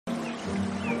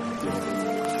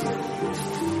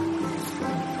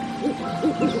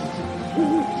Witchy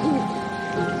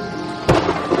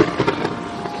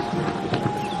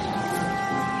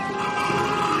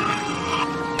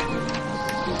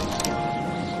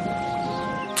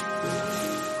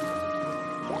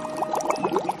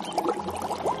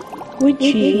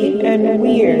and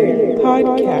Weird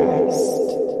Podcast.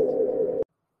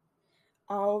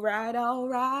 All right.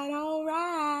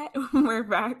 We're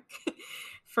back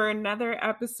for another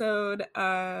episode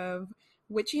of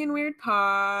Witchy and Weird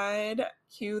Pod.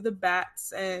 Cue the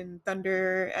bats and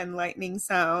thunder and lightning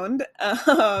sound.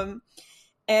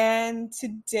 And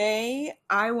today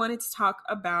I wanted to talk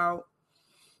about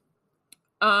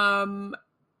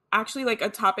actually like a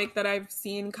topic that I've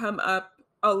seen come up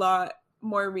a lot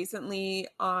more recently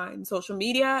on social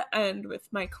media and with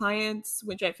my clients,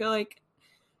 which I feel like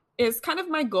is kind of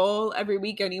my goal every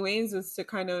week anyways, is to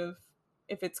kind of,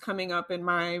 if it's coming up in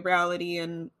my reality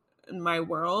and in my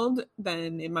world,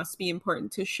 then it must be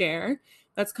important to share.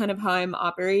 That's kind of how I'm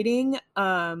operating.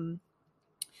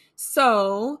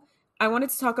 So I wanted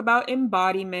to talk about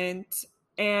embodiment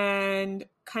and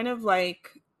kind of like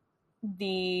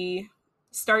the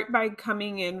start by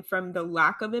coming in from the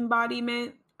lack of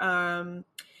embodiment,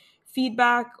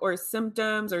 feedback or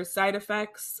symptoms or side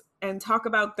effects, and talk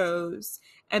about those,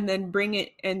 and then bring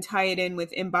it and tie it in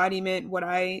with embodiment, what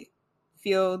I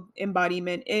feel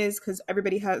embodiment is, because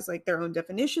everybody has like their own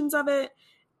definitions of it,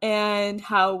 and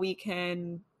how we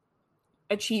can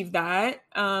achieve that.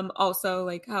 Also,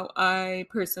 like how I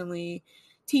personally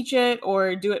teach it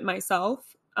or do it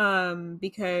myself.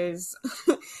 Because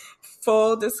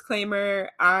full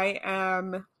disclaimer, I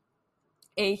am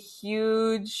a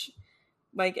huge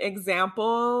like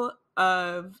example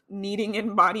of needing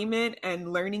embodiment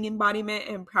and learning embodiment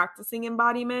and practicing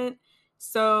embodiment.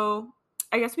 So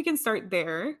I guess we can start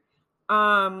there.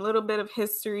 Little bit of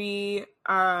history.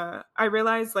 I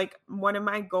realized like one of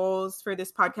my goals for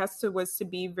this podcast was to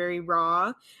be very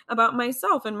raw about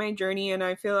myself and my journey. And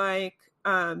I feel like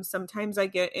sometimes I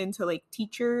get into like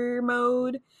teacher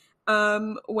mode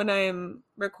when I'm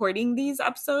recording these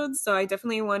episodes. So I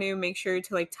definitely want to make sure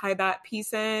to like tie that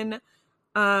piece in,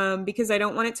 because I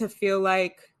don't want it to feel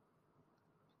like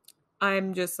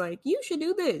I'm just like, you should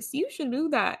do this, you should do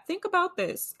that, think about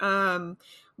this,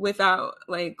 without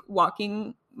like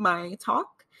walking my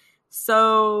talk.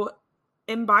 So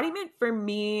embodiment for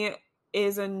me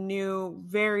is a new,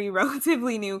 very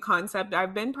relatively new concept.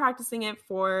 I've been practicing it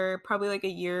for probably like a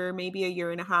year, maybe a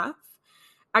year and a half.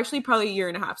 Actually, probably a year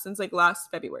and a half, since like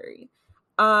last February.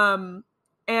 And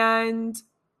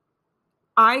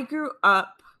I grew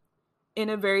up in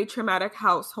a very traumatic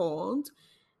household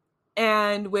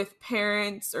and with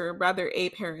parents, or rather a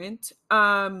parent,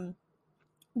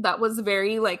 that was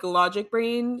very like logic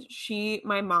brain.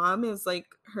 My mom is like,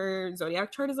 her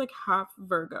zodiac chart is like half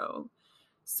Virgo.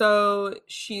 So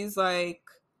she's like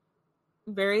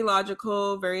very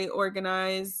logical, very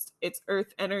organized. It's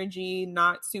earth energy,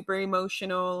 not super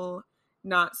emotional,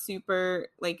 not super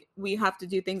like we have to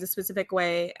do things a specific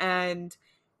way. And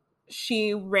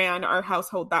she ran our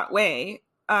household that way.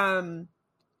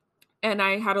 And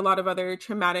I had a lot of other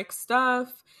traumatic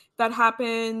stuff that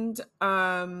happened,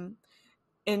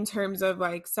 in terms of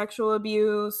like sexual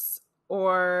abuse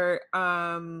or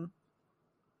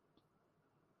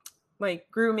like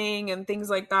grooming and things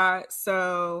like that.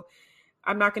 So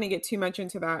I'm not going to get too much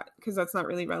into that because that's not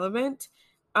really relevant.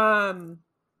 But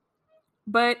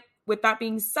with that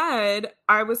being said,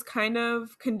 I was kind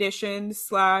of conditioned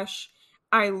 /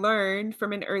 I learned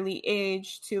from an early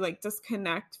age to like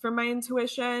disconnect from my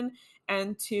intuition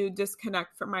and to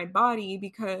disconnect from my body,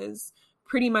 because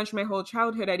pretty much my whole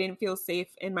childhood I didn't feel safe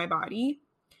in my body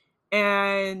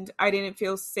and I didn't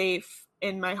feel safe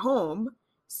in my home.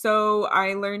 So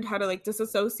I learned how to like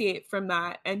disassociate from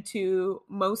that and to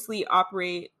mostly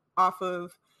operate off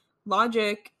of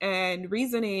logic and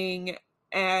reasoning,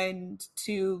 and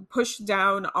to push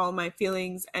down all my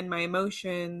feelings and my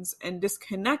emotions and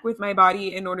disconnect with my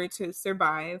body in order to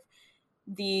survive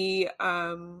the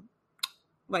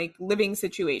like living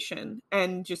situation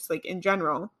and just like in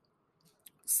general.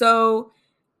 So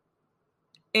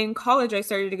in college I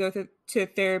started to go to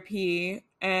therapy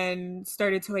and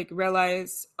started to like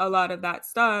realize a lot of that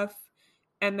stuff.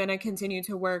 And then I continued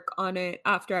to work on it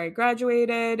after I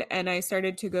graduated, and I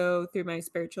started to go through my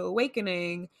spiritual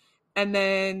awakening. And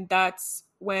then that's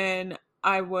when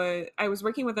I was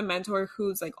working with a mentor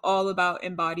who's like all about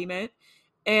embodiment.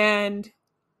 And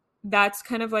that's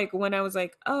kind of like when I was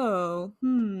like, oh,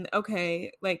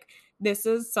 okay, like this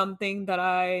is something that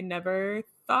I never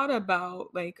thought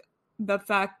about. Like the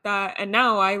fact that, and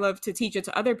now I love to teach it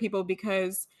to other people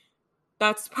because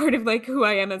that's part of like who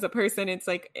I am as a person. It's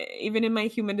like even in my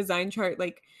human design chart,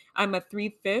 like I'm a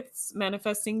 3/5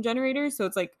 manifesting generator. So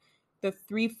it's like the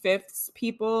 3/5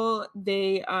 people,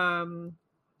 they I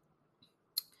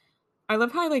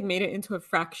love how I like made it into a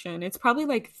fraction. It's probably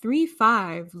like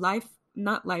 3/5 life,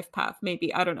 not life path,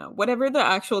 maybe. I don't know. Whatever the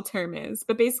actual term is.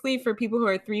 But basically for people who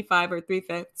are 3/5 or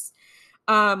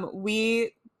 3/5,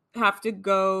 we have to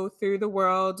go through the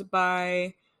world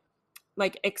by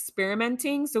like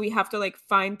experimenting. So we have to like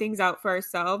find things out for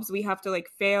ourselves. We have to like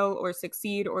fail or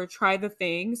succeed or try the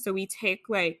thing. So we take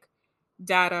like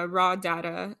data, raw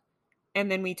data, and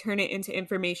then we turn it into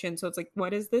information. So it's like,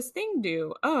 what does this thing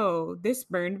do? Oh, this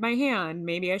burned my hand.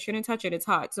 Maybe I shouldn't touch it. It's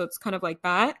hot. So it's kind of like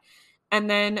that. And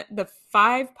then the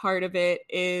 5 part of it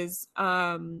is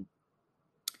the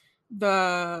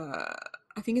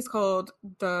I think it's called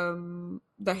the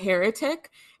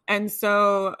heretic. And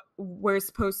so we're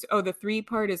supposed to, oh, the 3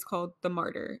 part is called the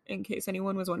martyr, in case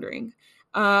anyone was wondering.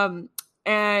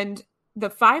 And the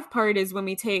 5 part is when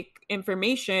we take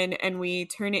information and we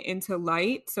turn it into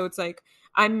light. So it's like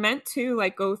I'm meant to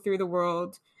like go through the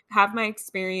world, have my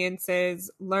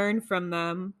experiences, learn from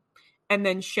them, and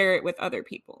then share it with other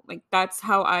people. Like that's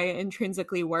how I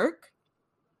intrinsically work.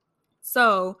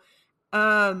 So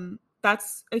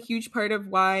that's a huge part of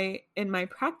why in my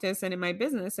practice and in my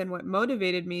business, and what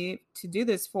motivated me to do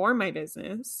this for my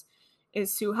business,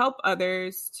 is to help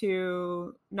others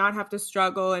to not have to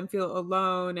struggle and feel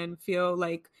alone and feel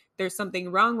like there's something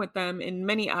wrong with them in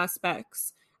many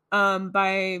aspects,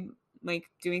 by like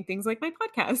doing things like my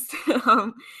podcast,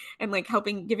 and like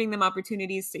helping, giving them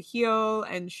opportunities to heal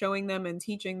and showing them and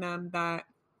teaching them that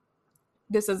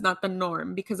this is not the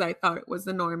norm, because I thought it was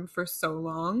the norm for so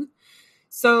long.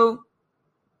 So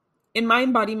in my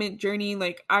embodiment journey,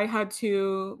 like I had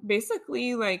to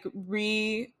basically like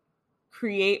recreate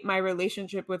my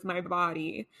relationship with my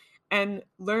body and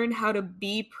learn how to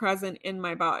be present in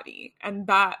my body. And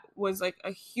that was like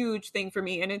a huge thing for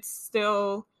me. And it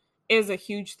still is a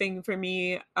huge thing for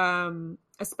me,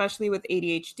 especially with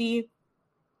ADHD.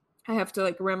 I have to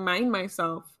like remind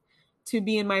myself to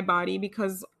be in my body,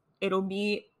 because it'll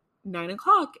be 9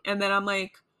 o'clock. And then I'm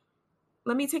like,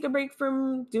 let me take a break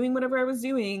from doing whatever I was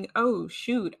doing. Oh,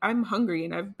 shoot, I'm hungry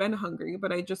and I've been hungry,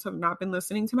 but I just have not been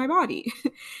listening to my body.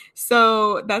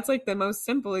 So that's like the most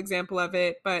simple example of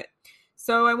it. But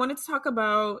so I wanted to talk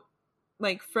about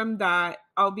like from that,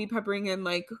 I'll be peppering in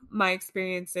like my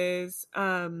experiences.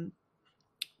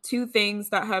 2 things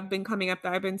that have been coming up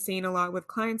that I've been seeing a lot with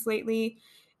clients lately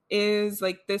is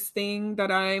like this thing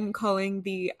that I'm calling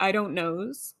the I don't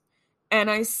knows. And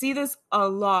I see this a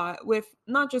lot with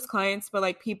not just clients, but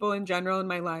like people in general in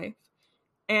my life.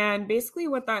 And basically,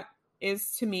 what that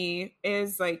is to me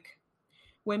is like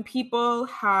when people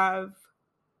have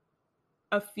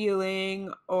a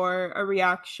feeling or a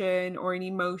reaction or an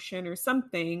emotion or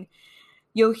something,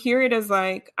 you'll hear it as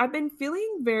like, I've been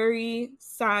feeling very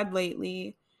sad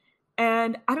lately.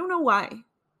 And I don't know why.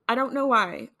 I don't know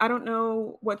why. I don't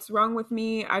know what's wrong with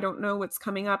me. I don't know what's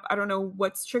coming up. I don't know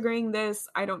what's triggering this.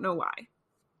 I don't know why.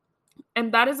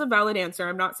 And that is a valid answer.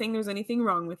 I'm not saying there's anything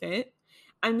wrong with it.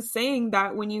 I'm saying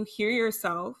that when you hear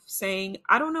yourself saying,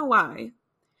 I don't know why,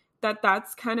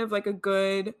 that's kind of like a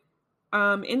good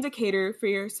indicator for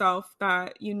yourself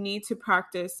that you need to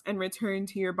practice and return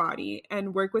to your body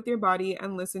and work with your body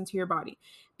and listen to your body.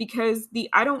 Because the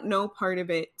I don't know part of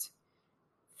it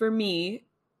for me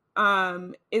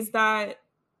is that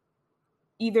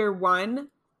either one,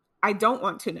 I don't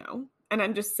want to know. And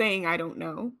I'm just saying I don't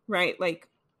know, right? Like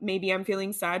maybe I'm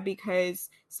feeling sad because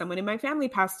someone in my family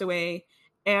passed away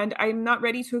and I'm not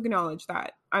ready to acknowledge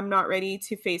that. I'm not ready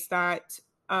to face that.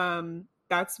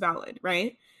 That's valid,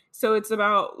 right? So it's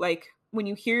about like when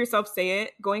you hear yourself say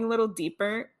it, going a little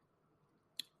deeper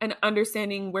and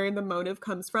understanding where the motive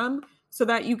comes from so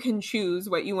that you can choose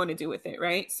what you want to do with it,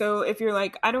 right? So if you're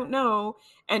like, I don't know,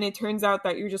 and it turns out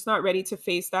that you're just not ready to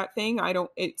face that thing,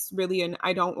 it's really an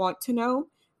I don't want to know,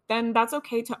 then that's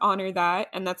okay to honor that.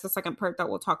 And that's the second part that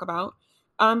we'll talk about.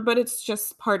 But it's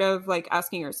just part of like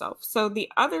asking yourself. So the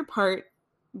other part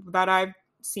that I've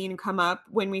seen come up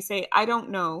when we say, I don't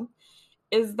know,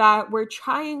 is that we're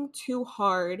trying too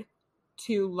hard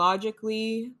to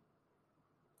logically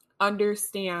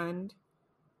understand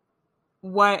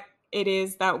what it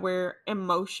is that we're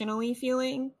emotionally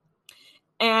feeling.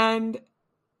 And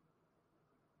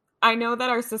I know that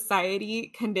our society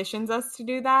conditions us to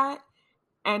do that.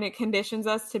 And it conditions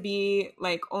us to be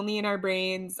like only in our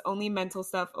brains, only mental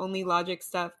stuff, only logic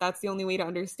stuff. That's the only way to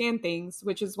understand things,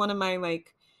 which is one of my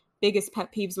like biggest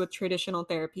pet peeves with traditional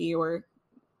therapy or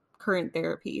current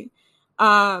therapy.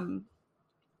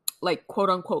 Like quote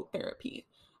unquote therapy.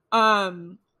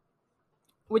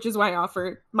 Which is why I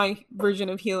offer my version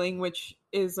of healing, which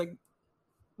is like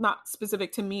not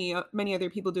specific to me. Many other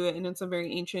people do it, and it's a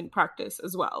very ancient practice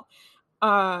as well.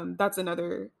 That's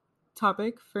another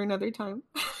topic for another time.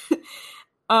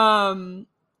 But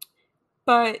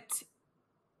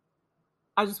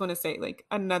I just want to say, like,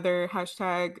 another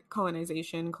hashtag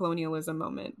colonization, colonialism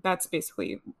moment. That's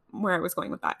basically where I was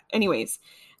going with that. Anyways,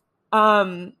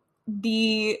 the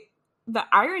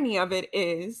irony of it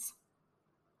is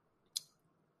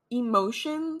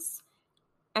emotions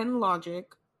and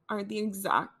logic are the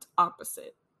exact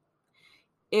opposite.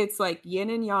 It's like yin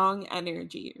and yang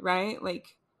energy, right?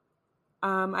 Like,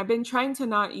 I've been trying to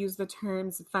not use the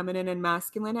terms feminine and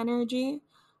masculine energy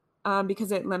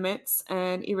because it limits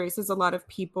and erases a lot of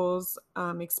people's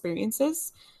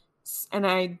experiences. And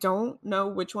I don't know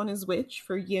which one is which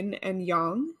for yin and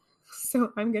yang.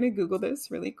 So I'm going to Google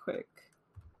this really quick.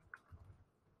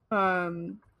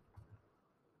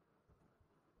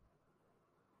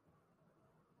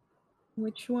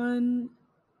 Which one?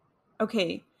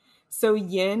 Okay. So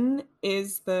yin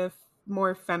is the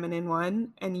more feminine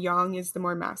one and yang is the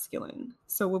more masculine.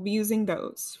 So we'll be using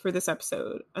those for this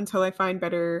episode until I find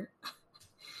better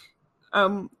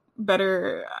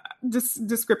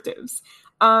descriptives.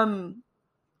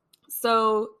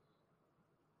 So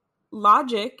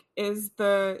logic is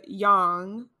the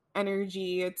yang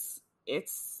energy.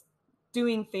 It's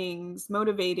doing things,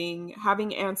 motivating,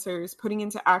 having answers, putting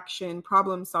into action,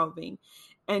 problem solving.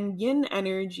 And yin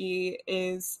energy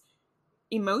is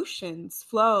emotions,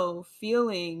 flow,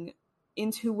 feeling,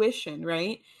 intuition,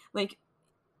 right? Like,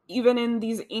 even in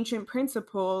these ancient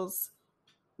principles,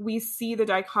 we see the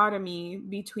dichotomy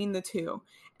between the two.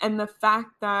 And the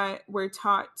fact that we're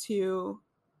taught to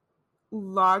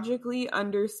logically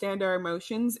understand our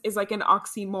emotions is like an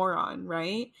oxymoron,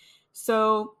 right?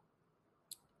 So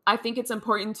I think it's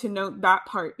important to note that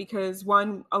part because,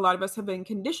 one, a lot of us have been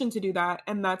conditioned to do that,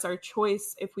 and that's our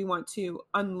choice if we want to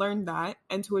unlearn that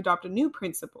and to adopt a new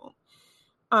principle.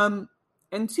 And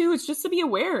two, it's just to be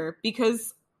aware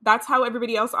because that's how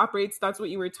everybody else operates. That's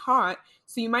what you were taught.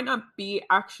 So you might not be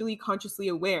actually consciously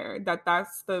aware that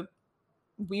that's the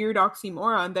weird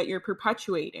oxymoron that you're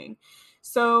perpetuating.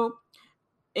 So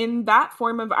in that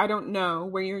form of I don't know,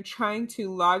 where you're trying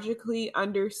to logically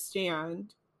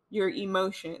understand your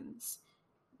emotions,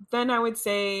 then I would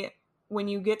say when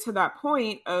you get to that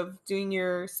point of doing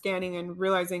your scanning and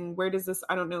realizing where does this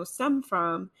I don't know stem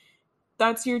from,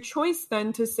 that's your choice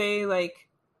then to say, like,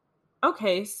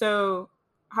 okay, so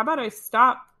how about I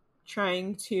stop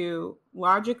trying to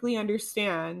logically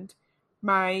understand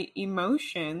my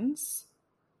emotions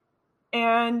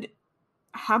and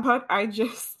how about I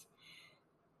just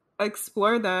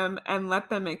explore them and let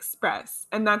them express?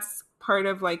 And that's part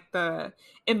of like the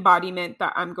embodiment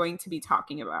that I'm going to be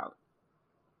talking about.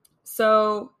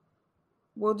 So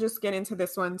we'll just get into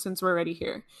this one since we're already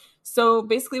here. So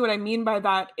basically what I mean by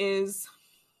that is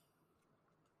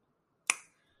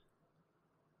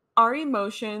our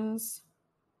emotions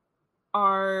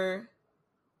are,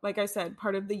 like I said,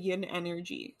 part of the yin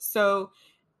energy. So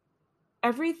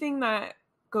everything that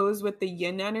goes with the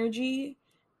yin energy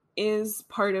is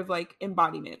part of like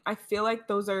embodiment. I feel like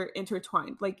those are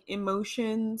intertwined, like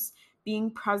emotions,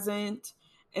 being present,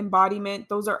 embodiment,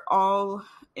 those are all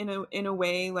in a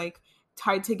way like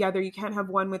tied together. You can't have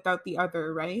one without the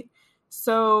other, right?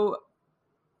 So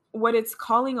what it's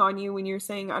calling on you when you're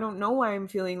saying, I don't know why I'm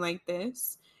feeling like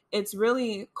this, it's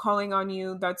really calling on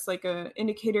you. That's like a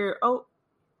indicator, oh,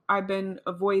 I've been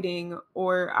avoiding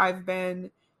or I've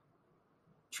been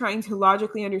trying to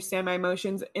logically understand my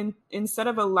emotions instead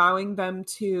of allowing them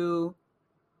to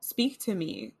speak to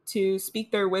me, to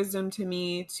speak their wisdom to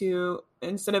me, to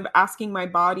instead of asking my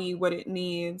body what it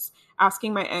needs,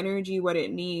 asking my energy what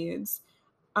it needs.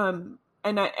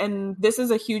 And this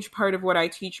is a huge part of what I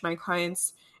teach my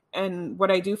clients and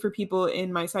what I do for people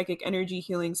in my psychic energy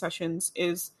healing sessions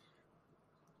is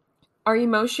our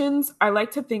emotions. I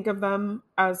like to think of them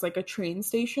as like a train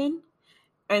station.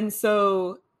 And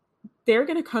so they're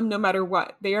going to come no matter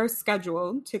what. They are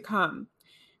scheduled to come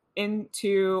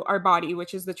into our body,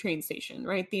 which is the train station,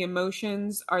 right? The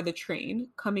emotions are the train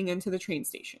coming into the train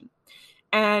station.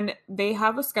 And they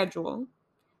have a schedule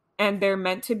and they're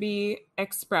meant to be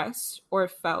expressed or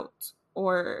felt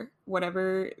or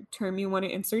whatever term you want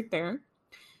to insert there.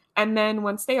 And then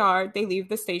once they are, they leave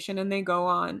the station and they go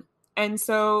on. And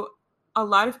so a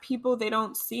lot of people, they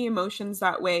don't see emotions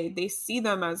that way. They see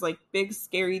them as like big,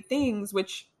 scary things,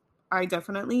 which I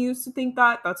definitely used to think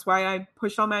that. That's why I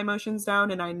push all my emotions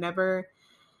down and I never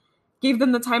gave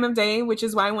them the time of day, which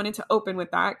is why I wanted to open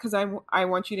with that, because I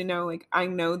want you to know, like, I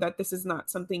know that this is not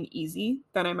something easy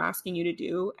that I'm asking you to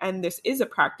do, and this is a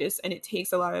practice, and it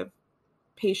takes a lot of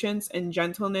patience and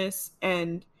gentleness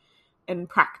and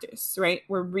practice, right?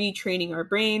 We're retraining our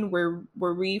brain, we're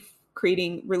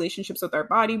recreating relationships with our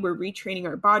body, we're retraining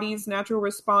our body's natural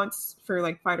response for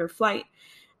like fight or flight,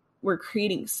 we're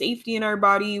creating safety in our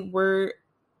body,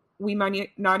 we might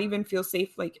not even feel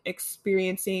safe like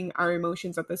experiencing our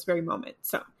emotions at this very moment.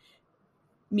 So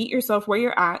meet yourself where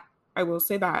you're at. I will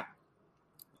say that.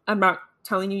 I'm not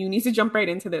telling you need to jump right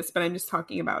into this, but I'm just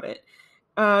talking about it.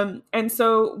 And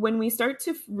so when we start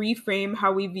to reframe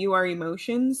how we view our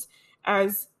emotions,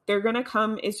 as they're going to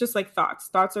come, it's just like thoughts.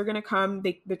 Thoughts are going to come.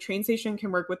 The train station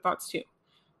can work with thoughts too.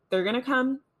 They're going to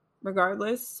come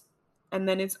regardless. And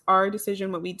then it's our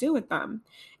decision what we do with them.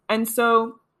 And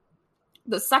so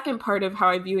the second part of how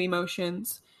I view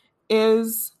emotions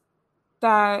is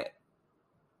that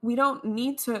we don't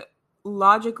need to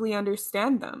logically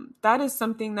understand them. That is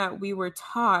something that we were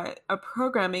taught, a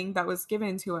programming that was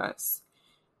given to us,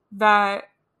 that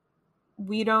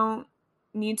we don't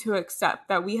need to accept,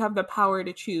 that we have the power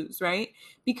to choose, right?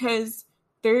 Because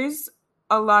there's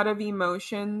a lot of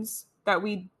emotions that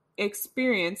we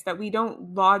experience that we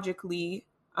don't logically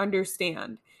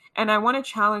understand. And I want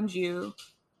to challenge you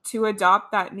to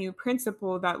adopt that new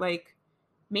principle that, like,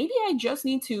 maybe I just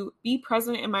need to be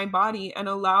present in my body and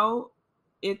allow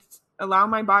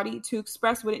my body to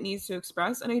express what it needs to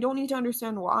express, and I don't need to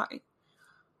understand why.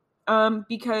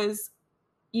 Because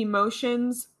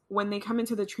emotions, when they come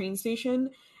into the train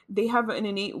station, they have an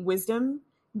innate wisdom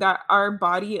that our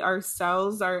body, our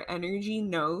cells, our energy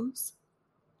knows.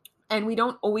 And we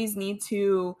don't always need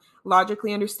to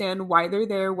logically understand why they're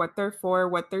there, what they're for,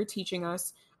 what they're teaching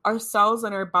us. Our cells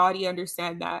and our body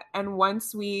understand that. And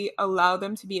once we allow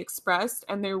them to be expressed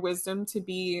and their wisdom to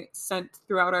be sent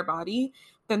throughout our body,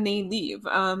 then they leave.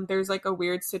 There's like a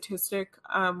weird statistic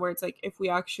where it's like, if we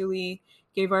actually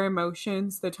gave our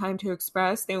emotions the time to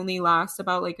express, they only last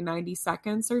about like 90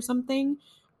 seconds or something,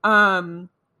 that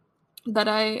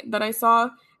I saw.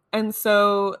 And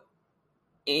so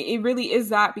it really is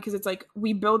that, because it's like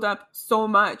we build up so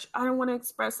much. I don't want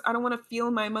to feel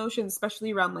my emotions,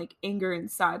 especially around like anger and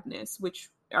sadness,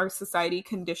 which our society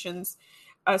conditions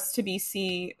us to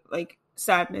see like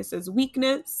sadness as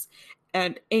weakness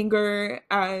and anger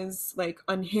as like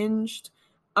unhinged.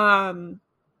 So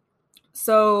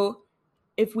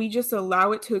if we just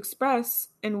allow it to express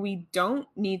and we don't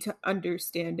need to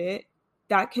understand it,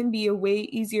 that can be a way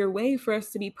easier way for us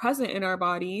to be present in our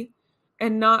body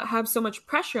and not have so much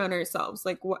pressure on ourselves.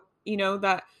 Like, what,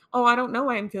 that, oh, I don't know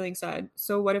why I'm feeling sad.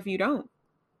 So what if you don't?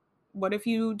 What if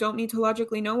you don't need to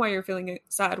logically know why you're feeling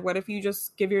sad? What if you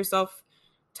just give yourself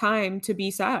time to be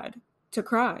sad, to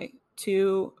cry,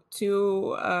 to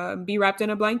be wrapped in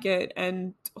a blanket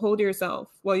and hold yourself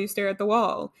while you stare at the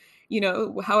wall,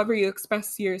 however you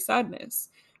express your sadness.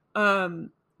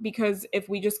 Because if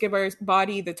we just give our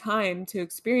body the time to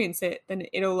experience it, then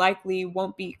it'll likely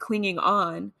won't be clinging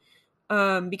on.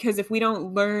 Because if we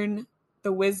don't learn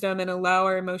the wisdom and allow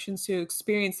our emotions to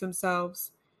experience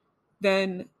themselves,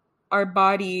 then our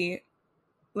body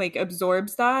like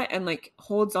absorbs that and like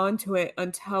holds on to it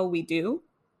until we do,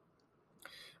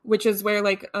 which is where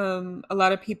like a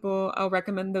lot of people, I'll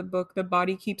recommend the book The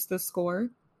Body Keeps the Score.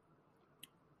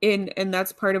 And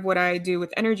that's part of what I do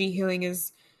with energy healing.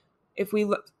 Is if we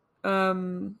look,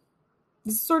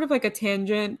 this is sort of like a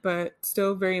tangent but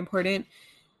still very important.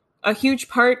 A huge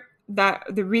part that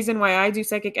the reason why I do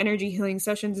psychic energy healing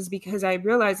sessions is because I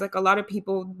realize like a lot of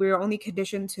people, we're only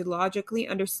conditioned to logically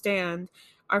understand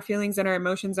our feelings and our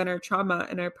emotions and our trauma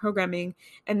and our programming.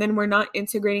 And then we're not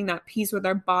integrating that piece with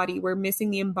our body. We're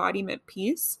missing the embodiment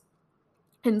piece.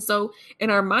 And so in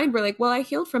our mind, we're like, well, I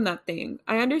healed from that thing.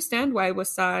 I understand why I was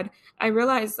sad. I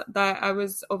realized that I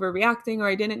was overreacting or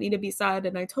I didn't need to be sad.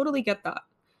 And I totally get that.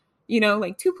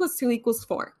 Like 2 + 2 =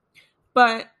 4.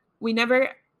 But we never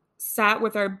sat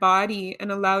with our body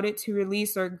and allowed it to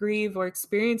release or grieve or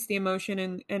experience the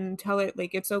emotion and tell it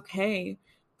like, it's okay.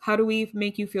 How do we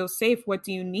make you feel safe? What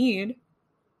do you need?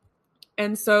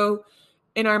 And so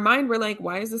in our mind, we're like,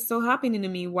 why is this still happening to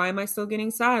me? Why am I still getting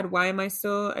sad? Why am I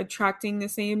still attracting the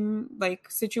same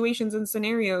like situations and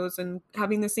scenarios and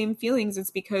having the same feelings? It's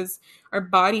because our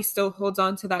body still holds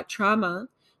on to that trauma,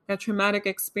 that traumatic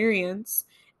experience.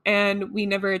 And we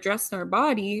never addressed our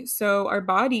body. So our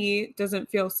body doesn't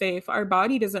feel safe. Our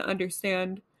body doesn't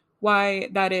understand why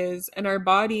that is. And our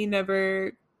body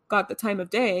never got the time of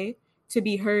day to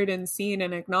be heard and seen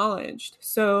and acknowledged.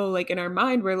 So like in our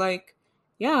mind, we're like,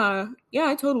 yeah,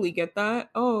 I totally get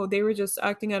that. Oh, they were just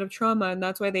acting out of trauma and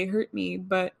that's why they hurt me.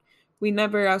 But we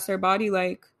never ask our body,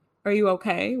 like, are you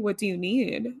okay? What do you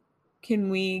need? Can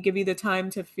we give you the time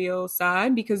to feel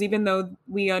sad? Because even though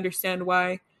we understand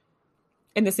why,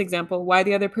 in this example, why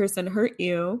the other person hurt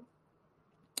you,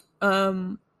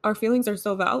 our feelings are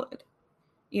still valid,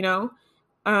 you know?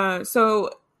 So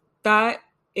that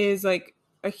is like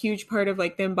a huge part of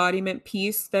like the embodiment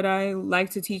piece that I like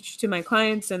to teach to my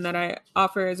clients and that I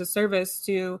offer as a service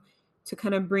to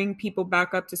kind of bring people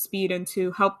back up to speed and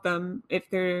to help them if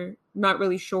they're not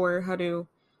really sure how to,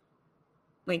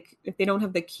 like, if they don't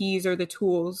have the keys or the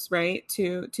tools, right,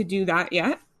 to do that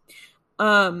yet.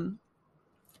 Um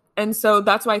and so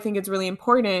that's why I think it's really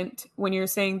important when you're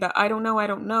saying that I don't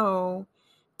know,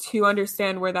 to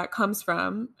understand where that comes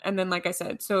from. And then, like I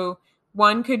said, so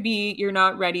one could be you're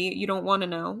not ready, you don't want to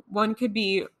know. One could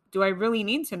be, do I really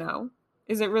need to know?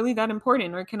 Is it really that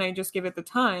important, or can I just give it the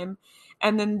time?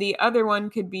 And then the other one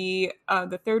could be,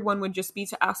 the third one would just be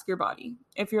to ask your body.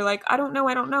 If you're like, I don't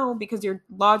know, because you're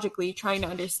logically trying to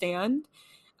understand,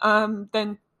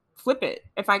 then flip it.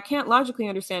 If I can't logically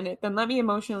understand it, then let me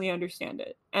emotionally understand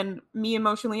it. And me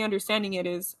emotionally understanding it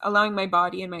is allowing my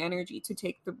body and my energy to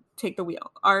take the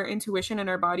wheel. Our intuition and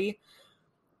our body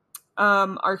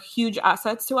are huge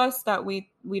assets to us that we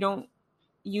don't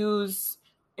use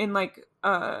in like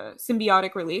a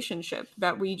symbiotic relationship,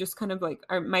 that we just kind of like,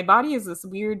 my body is this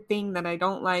weird thing that I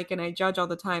don't like and I judge all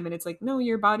the time. And it's like, no,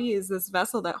 your body is this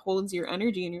vessel that holds your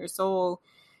energy and your soul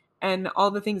and all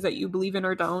the things that you believe in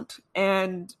or don't,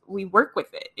 and we work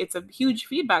with it. It's a huge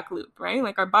feedback loop, right?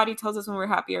 Like our body tells us when we're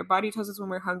happy, our body tells us when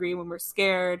we're hungry, when we're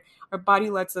scared, our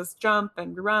body lets us jump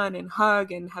and run and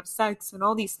hug and have sex and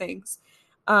all these things,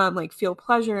 like feel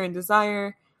pleasure and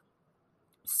desire.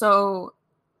 So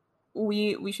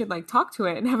we should like talk to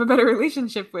it and have a better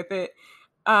relationship with it.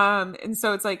 And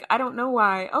so it's like, I don't know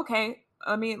why. Okay,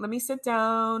 let me sit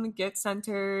down, get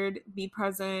centered, be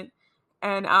present,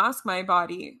 and ask my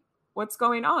body, what's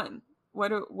going on?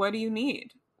 What do you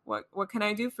need? What can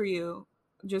I do for you?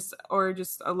 Just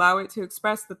allow it to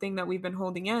express the thing that we've been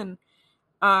holding in.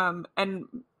 And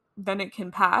then it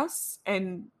can pass,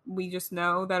 and we just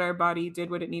know that our body did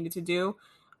what it needed to do.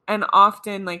 And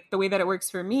often, like, the way that it works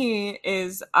for me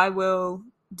is I will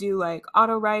do like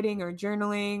auto writing or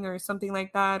journaling or something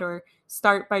like that, or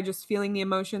start by just feeling the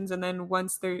emotions, and then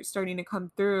once they're starting to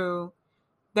come through,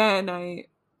 then I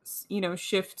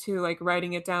shift to like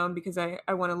writing it down because I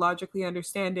want to logically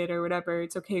understand it or whatever.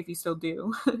 It's okay if you still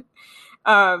do.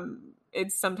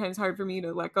 It's sometimes hard for me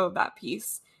to let go of that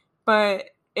piece,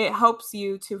 but it helps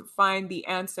you to find the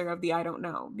answer of the I don't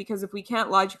know. Because if we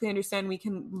can't logically understand, we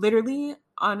can literally,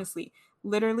 honestly,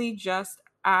 literally just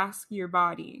ask your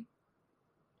body.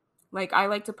 Like, I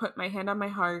like to put my hand on my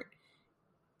heart,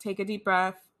 take a deep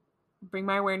breath, bring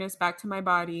my awareness back to my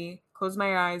body, close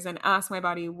my eyes, and ask my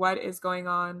body, what is going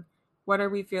on? What are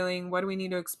we feeling? What do we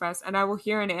need to express? And I will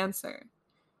hear an answer.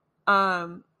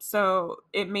 So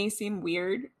it may seem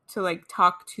weird to like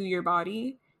talk to your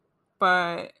body,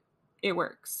 but it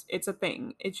works. It's a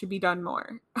thing. It should be done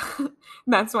more.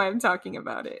 That's why I'm talking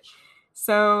about it.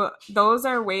 So those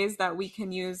are ways that we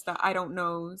can use the I don't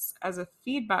knows as a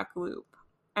feedback loop.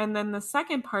 And then the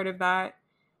second part of that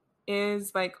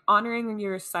is like honoring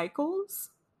your cycles.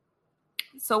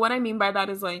 So what I mean by that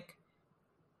is like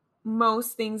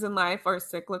most things in life are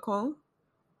cyclical.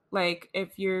 Like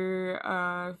if you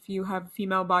have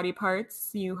female body parts,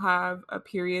 you have a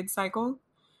period cycle.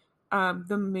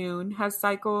 The moon has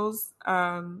cycles.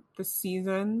 The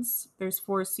seasons, there's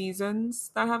 4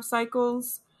 seasons that have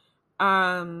cycles.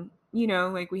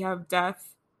 Like we have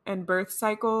death and birth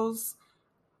cycles.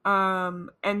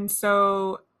 And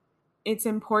so it's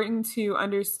important to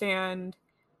understand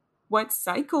what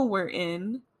cycle we're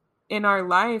in our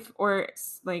life, or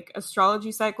like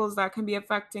astrology cycles that can be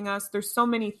affecting us. There's so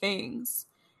many things.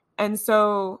 And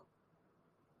so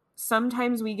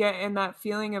sometimes we get in that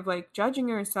feeling of like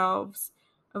judging ourselves,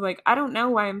 of like, I don't know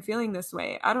why I'm feeling this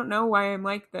way. I don't know why I'm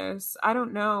like this. I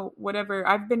don't know, whatever.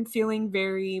 I've been feeling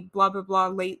very blah, blah, blah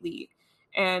lately,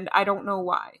 and I don't know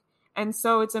why. And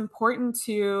so it's important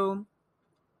to,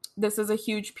 this is a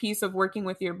huge piece of working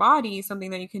with your body.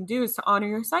 Something that you can do is to honor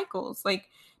your cycles, like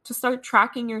to start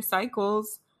tracking your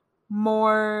cycles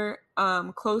more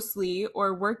closely,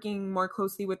 or working more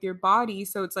closely with your body.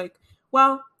 So it's like,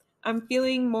 well, I'm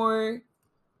feeling more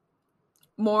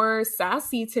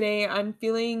sassy today. I'm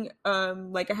feeling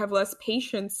like I have less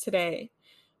patience today.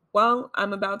 Well,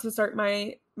 I'm about to start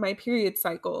my period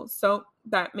cycle. So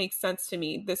that makes sense to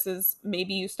me. This is,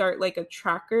 maybe you start like a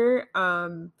tracker.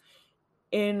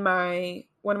 In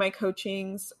one of my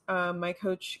coachings, my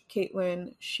coach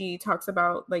Caitlin, she talks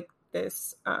about like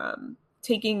this,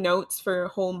 taking notes for a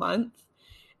whole month.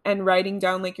 and writing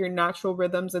down like your natural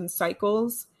rhythms and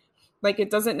cycles. Like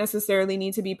it doesn't necessarily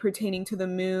need to be pertaining to the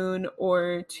moon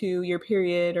or to your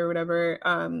period or whatever.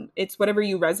 It's whatever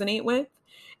you resonate with.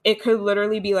 It could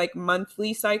literally be like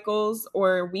monthly cycles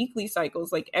or weekly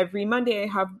cycles. Like every Monday, I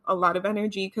have a lot of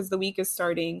energy because the week is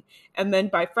starting. And then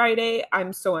by Friday,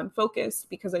 I'm so unfocused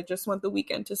because I just want the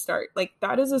weekend to start. Like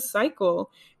that is a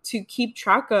cycle to keep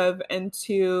track of and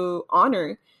to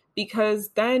honor, because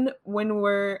then when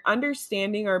we're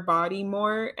understanding our body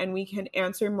more and we can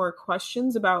answer more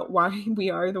questions about why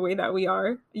we are the way that we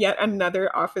are, yet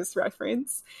another office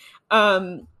reference,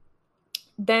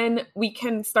 then we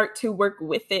can start to work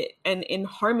with it and in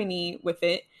harmony with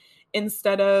it,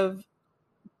 instead of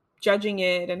judging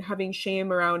it and having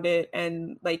shame around it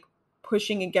and like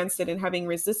pushing against it and having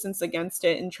resistance against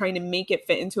it and trying to make it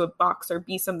fit into a box or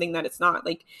be something that it's not.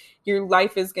 Like your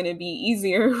life is going to be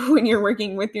easier when you're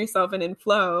working with yourself and in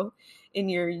flow in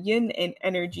your yin and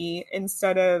energy,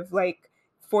 instead of like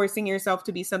forcing yourself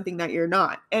to be something that you're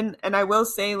not. And I will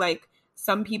say, like,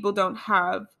 some people don't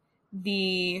have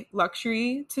the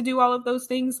luxury to do all of those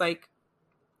things. Like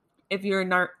if you're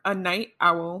a night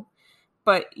owl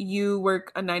but you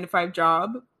work a 9 to 5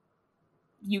 job,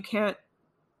 you can't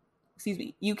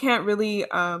you can't really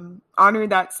honor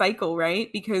that cycle,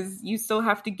 right? Because you still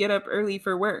have to get up early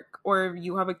for work, or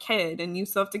you have a kid and you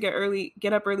still have to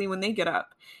get up early when they get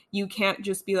up. You can't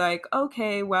just be like,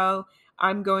 okay, well,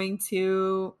 I'm going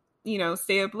to,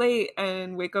 stay up late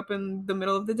and wake up in the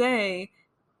middle of the day.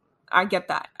 I get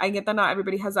that. Not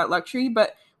everybody has that luxury,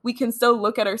 but we can still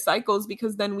look at our cycles,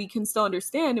 because then we can still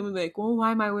understand and we're like, well,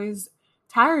 why am I always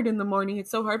tired in the morning?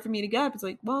 It's so hard for me to get up. It's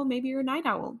like, well, maybe you're a night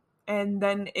owl. And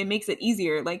then it makes it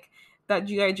easier. Like that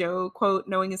G.I. Joe quote,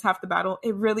 knowing is half the battle.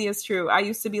 It really is true. I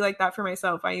used to be like that for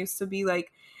myself. I used to be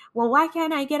like, well, why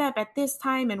can't I get up at this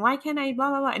time? And why can't I blah,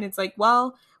 blah, blah? And it's like,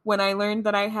 well, when I learned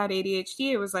that I had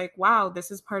ADHD, it was like, wow,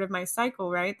 this is part of my cycle,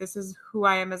 right? This is who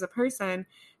I am as a person.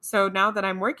 So now that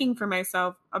I'm working for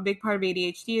myself, a big part of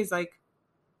ADHD is like,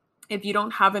 if you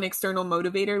don't have an external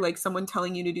motivator, like someone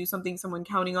telling you to do something, someone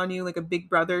counting on you, like a big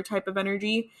brother type of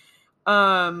energy,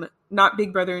 not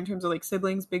big brother in terms of like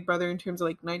siblings, big brother in terms of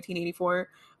like 1984.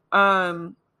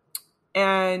 And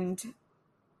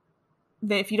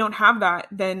then if you don't have that,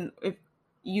 then if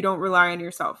you don't rely on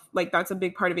yourself, like that's a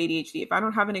big part of ADHD. If I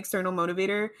don't have an external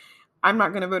motivator, I'm not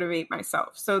going to motivate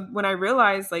myself. So when I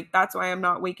realized like that's why I'm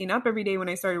not waking up every day when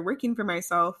I started working for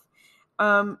myself,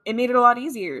 it made it a lot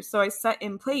easier. So I set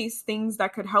in place things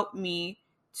that could help me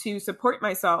to support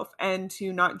myself and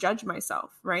to not judge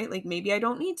myself, right? Like maybe I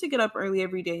don't need to get up early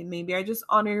every day. Maybe I just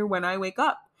honor when I wake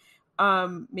up.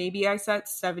 Maybe I set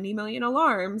 70 million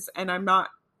alarms and I'm not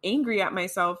angry at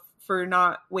myself for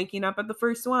not waking up at the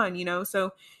first one,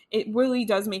 So it really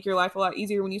does make your life a lot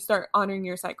easier when you start honoring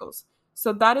your cycles.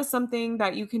 So that is something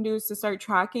that you can do, is to start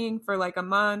tracking for like a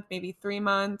month, maybe 3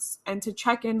 months, and to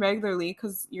check in regularly,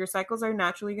 because your cycles are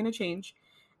naturally going to change.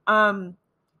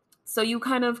 So you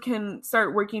kind of can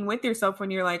start working with yourself when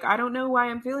you're like, I don't know why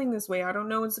I'm feeling this way. I don't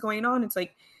know what's going on. It's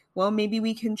like, well, maybe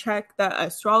we can check the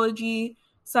astrology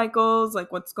cycles,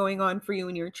 like what's going on for you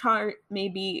in your chart.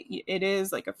 Maybe it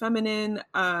is like a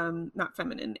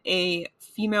a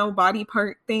female body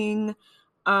part thing.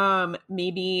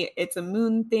 Maybe it's a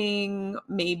moon thing.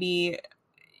 Maybe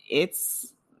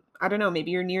it's, I don't know,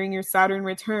 maybe you're nearing your Saturn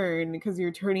return because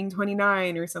you're turning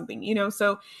 29 or something,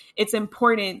 So it's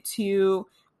important to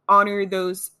honor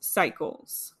those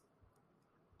cycles.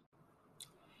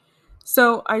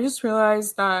 So I just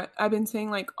realized that I've been saying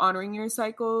like honoring your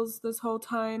cycles this whole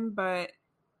time, but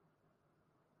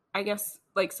I guess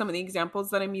like some of the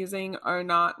examples that I'm using are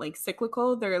not like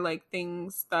cyclical. They're like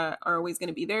things that are always going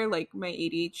to be there, like my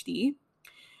ADHD.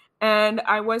 And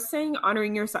I was saying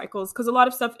honoring your cycles because a lot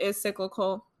of stuff is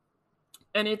cyclical.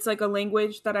 And it's like a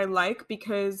language that I like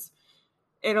because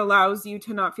it allows you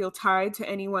to not feel tied to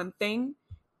any one thing,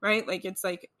 right? Like it's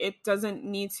like it doesn't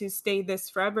need to stay this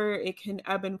forever. It can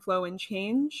ebb and flow and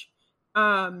change.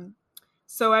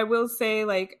 So I will say,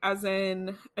 like, as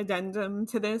an addendum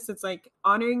to this, it's like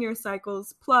honoring your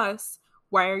cycles plus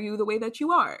why are you the way that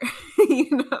you are?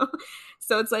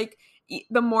 So it's like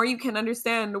the more you can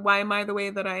understand why am I the way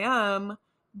that I am,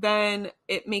 then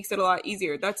it makes it a lot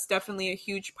easier. That's definitely a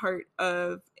huge part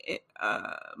of it,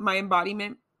 my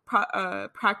embodiment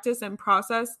practice and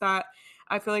process that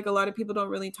I feel like a lot of people don't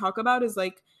really talk about, is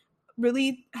like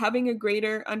really having a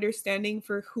greater understanding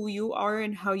for who you are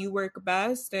and how you work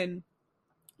best, and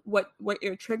what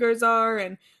your triggers are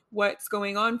and what's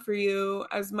going on for you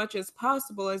as much as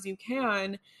possible as you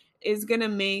can, is going to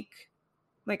make,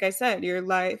 like I said, your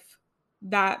life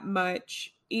that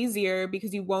much easier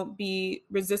because you won't be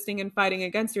resisting and fighting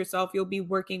against yourself. You'll be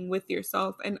working with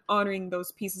yourself and honoring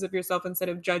those pieces of yourself instead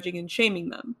of judging and shaming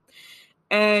them.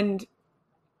 And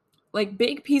like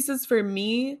big pieces for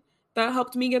me that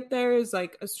helped me get there is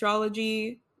like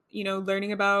astrology,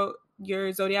 learning about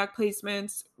your zodiac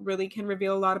placements really can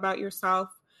reveal a lot about yourself.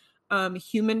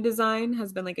 Human design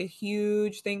has been like a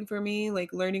huge thing for me,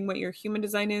 like learning what your human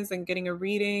design is and getting a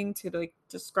reading to like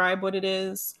describe what it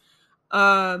is.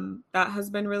 That has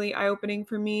been really eye-opening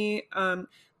for me.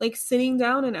 Like sitting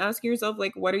down and asking yourself,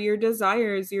 like, what are your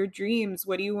desires, your dreams?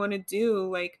 What do you want to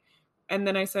do? Like, and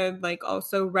then I said, like,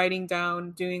 also writing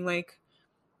down, doing like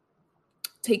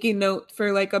taking note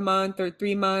for like a month or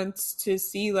 3 months to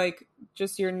see like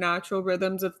just your natural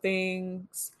rhythms of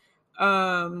things.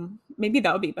 Maybe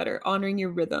that would be better, honoring your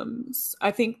rhythms.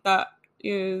 I think that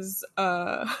is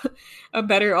a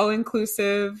better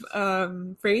all-inclusive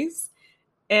phrase.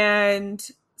 And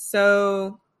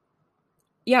so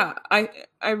yeah,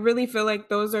 I really feel like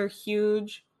those are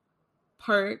huge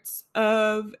parts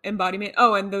of embodiment.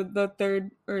 Oh, and the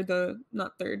third, or the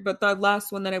not third, but the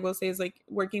last one that I will say is like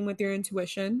working with your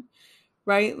intuition,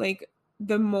 right? Like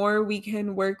the more we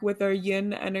can work with our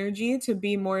yin energy to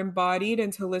be more embodied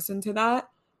and to listen to that,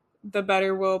 the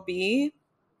better we'll be.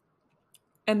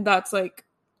 And that's like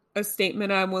a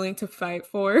statement I'm willing to fight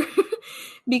for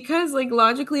because like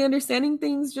logically understanding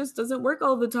things just doesn't work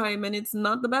all the time, and it's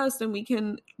not the best, and we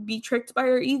can be tricked by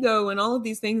our ego and all of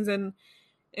these things. And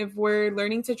if we're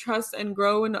learning to trust and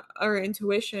grow in our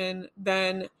intuition,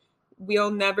 then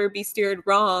we'll never be steered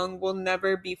wrong. We'll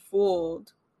never be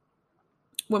fooled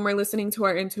when we're listening to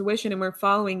our intuition and we're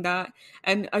following that.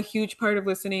 And a huge part of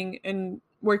listening and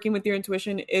working with your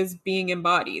intuition is being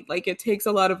embodied. Like it takes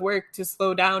a lot of work to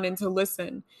slow down and to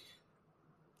listen,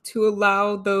 to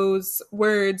allow those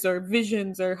words or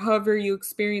visions or however you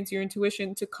experience your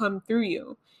intuition to come through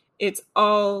you. It's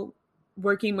all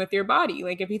working with your body.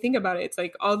 Like if you think about it, it's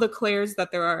like all the clairs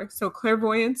that there are. So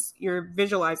clairvoyance, you're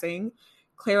visualizing;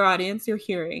 clairaudience, you're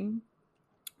hearing;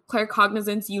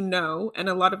 claircognizance, and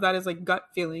a lot of that is like gut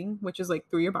feeling, which is like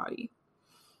through your body.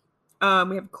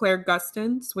 We have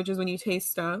clairgustance, which is when you taste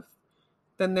stuff.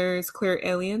 Then there's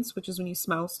clairalience, which is when you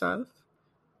smell stuff.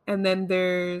 And then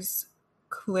there's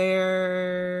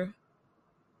I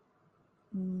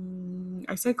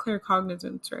said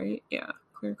claircognizance, right? Yeah.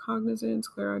 Claircognizance,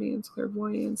 clairaudience,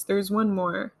 clairvoyance. There's one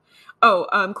more. Oh,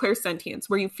 clairsentience,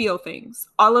 where you feel things.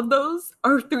 All of those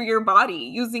are through your body,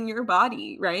 using your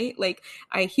body, right? Like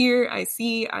I hear, I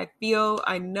see, I feel,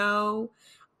 I know,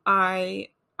 I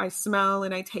smell,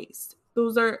 and I taste.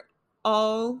 Those are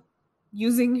all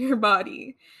using your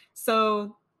body.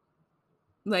 So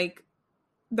like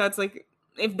that's like,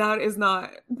 if that is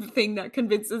not the thing that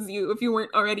convinces you, if you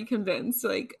weren't already convinced,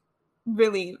 like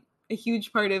really a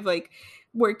huge part of like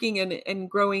working and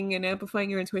growing and amplifying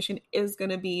your intuition is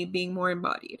going to be being more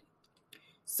embodied.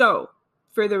 So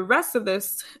for the rest of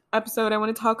this episode, I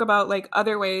want to talk about like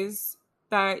other ways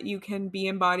that you can be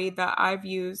embodied that I've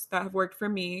used that have worked for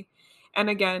me. And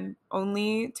again,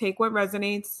 only take what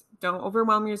resonates. Don't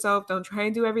overwhelm yourself. Don't try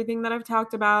and do everything that I've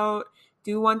talked about.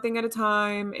 Do one thing at a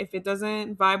time. If it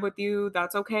doesn't vibe with you,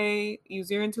 that's okay.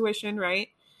 Use your intuition, right?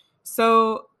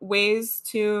 So ways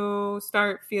to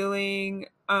start feeling,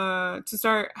 to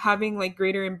start having like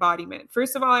greater embodiment.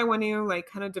 First of all, I want to like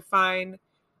kind of define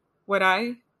what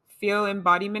I feel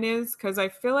embodiment is, because I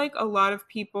feel like a lot of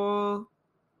people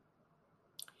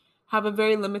have a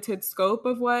very limited scope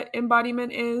of what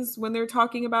embodiment is when they're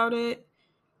talking about it,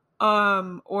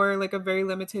 or like a very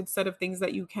limited set of things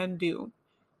that you can do.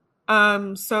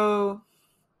 So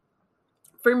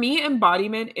for me,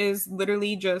 embodiment is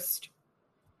literally just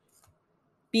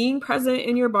being present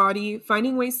in your body,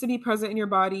 finding ways to be present in your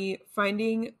body,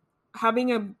 building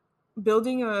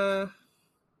a,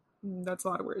 that's a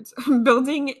lot of words,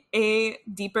 building a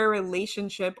deeper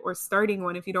relationship, or starting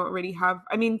one if you don't already have.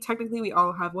 I mean, technically we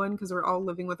all have one because we're all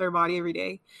living with our body every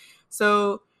day.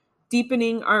 So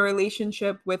deepening our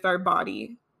relationship with our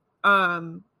body,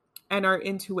 and our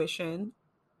intuition,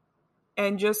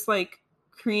 and just like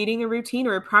creating a routine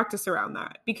or a practice around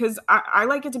that, because I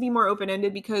like it to be more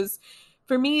open-ended, because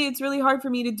for me, it's really hard for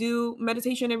me to do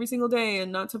meditation every single day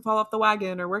and not to fall off the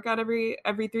wagon, or work out every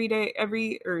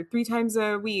 3 times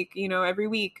a week, every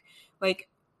week. Like,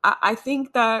 I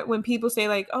think that when people say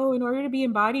like, oh, in order to be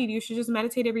embodied, you should just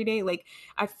meditate every day. Like,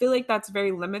 I feel like that's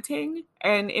very limiting,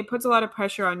 and it puts a lot of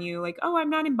pressure on you. Like, oh, I'm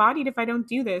not embodied if I don't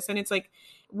do this. And it's like,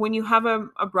 when you have a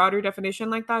broader definition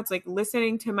like that, it's like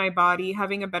listening to my body,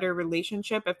 having a better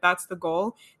relationship. If that's the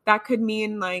goal, that could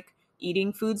mean like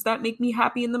eating foods that make me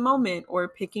happy in the moment, or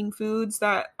picking foods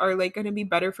that are like going to be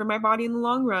better for my body in the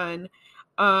long run.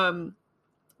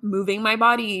 moving my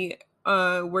body,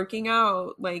 working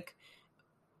out, like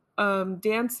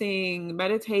dancing,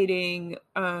 meditating,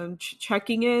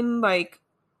 checking in like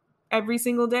every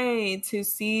single day to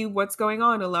see what's going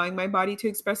on, allowing my body to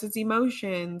express its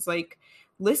emotions, like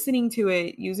listening to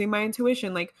it, using my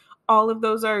intuition. Like all of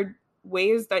those are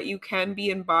ways that you can be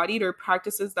embodied, or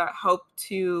practices that help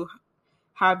to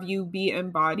have you be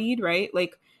embodied, right?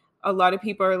 Like a lot of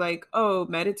people are like, oh,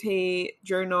 meditate,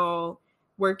 journal,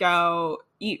 work out,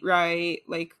 eat right,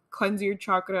 like cleanse your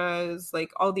chakras,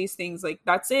 like all these things, like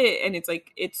that's it. And it's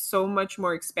like, it's so much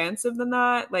more expansive than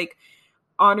that. Like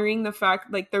honoring the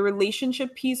fact, like the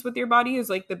relationship piece with your body is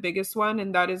like the biggest one.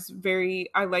 And that is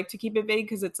very, I like to keep it vague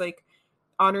because it's like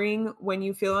honoring when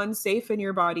you feel unsafe in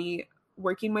your body,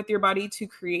 working with your body to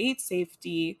create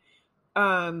safety,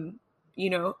 um, you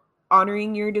know,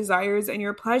 honoring your desires and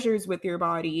your pleasures with your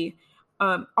body.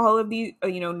 All of these,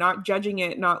 not judging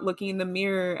it, not looking in the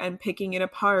mirror and picking it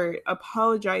apart,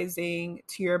 apologizing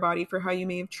to your body for how you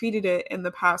may have treated it in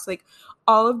the past. Like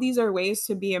all of these are ways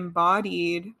to be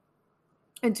embodied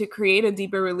and to create a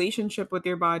deeper relationship with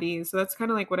your body. So that's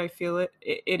kind of like what I feel it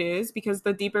is, because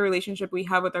the deeper relationship we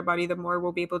have with our body, the more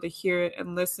we'll be able to hear it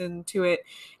and listen to it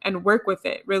and work with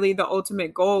it. Really, the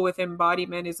ultimate goal with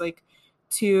embodiment is like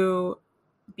to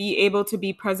be able to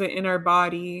be present in our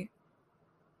body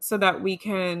so that we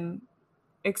can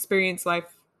experience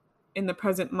life in the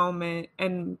present moment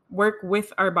and work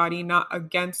with our body, not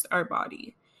against our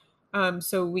body.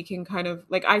 So we can kind of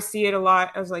like, I see it a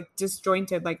lot as like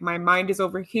disjointed, like my mind is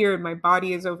over here and my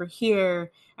body is over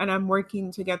here, and I'm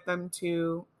working to get them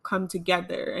to come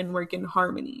together and work in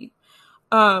harmony.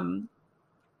 Um,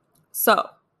 so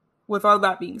with all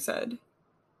that being said,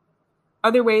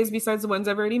 other ways besides the ones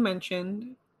I've already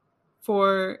mentioned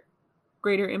for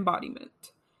greater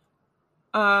embodiment.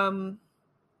 Um,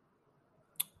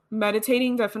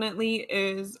 Meditating definitely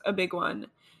is a big one.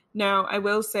 Now, I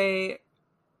will say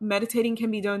meditating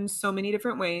can be done so many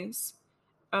different ways.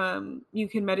 You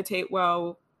can meditate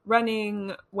while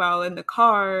running, while in the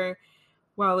car,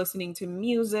 while listening to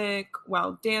music,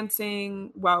 while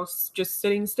dancing, while just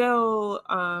sitting still.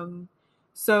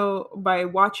 So by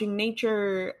watching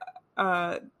nature,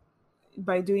 uh,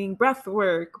 by doing breath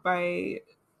work, by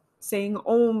saying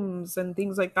ohms and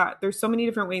things like that. There's so many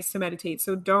different ways to meditate.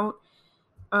 So don't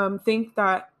think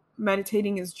that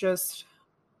meditating is just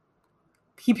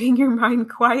keeping your mind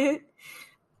quiet,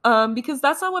 because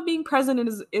that's not what being present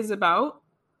is about.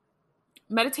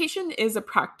 Meditation is a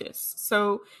practice.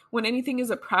 So when anything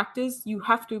is a practice, you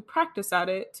have to practice at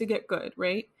it to get good,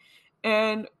 right?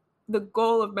 And the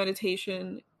goal of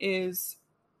meditation is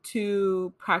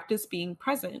to practice being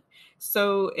present.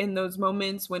 So in those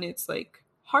moments when it's like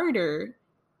harder,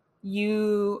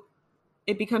 you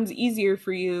it becomes easier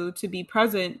for you to be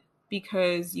present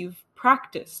because you've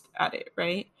practiced at it,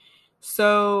 right?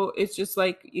 So it's just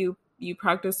like you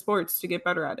practice sports to get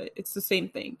better at it. It's the same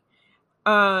thing.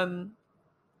 Um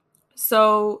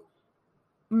so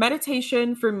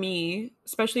meditation for me,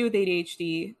 especially with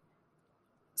ADHD,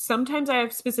 sometimes I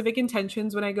have specific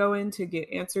intentions when I go in to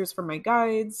get answers from my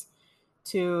guides,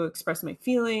 to express my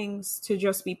feelings, to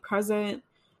just be present.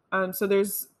 So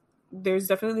there's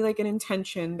definitely like an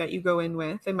intention that you go in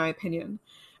with, in my opinion.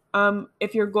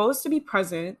 If your goal is to be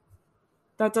present,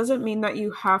 that doesn't mean that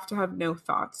you have to have no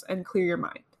thoughts and clear your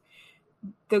mind.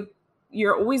 The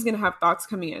You're always going to have thoughts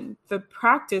coming in. The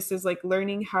practice is like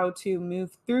learning how to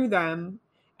move through them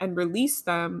and release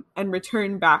them and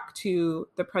return back to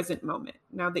the present moment.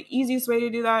 Now, the easiest way to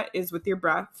do that is with your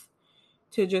breath,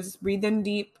 to just breathe in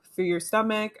deep through your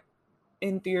stomach,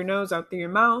 in through your nose, out through your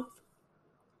mouth.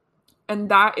 And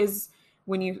that is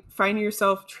when you find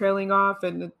yourself trailing off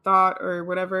in a thought or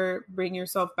whatever, bring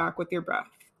yourself back with your breath.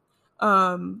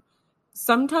 Um,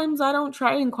 Sometimes I don't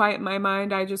try and quiet my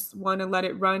mind. I just want to let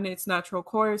it run its natural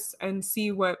course and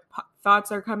see what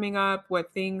thoughts are coming up,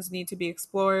 what things need to be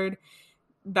explored.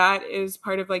 That is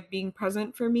part of like being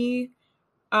present for me,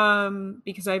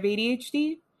 because I have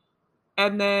ADHD.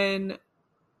 And then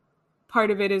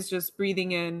part of it is just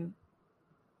breathing in,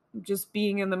 just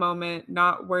being in the moment,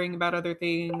 not worrying about other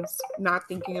things, not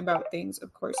thinking about things.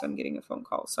 Of course, I'm getting a phone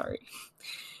call. Sorry.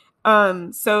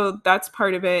 So that's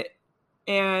part of it.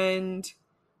 And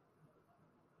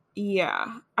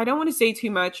yeah, I don't want to say too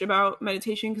much about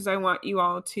meditation because I want you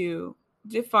all to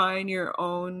define your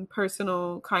own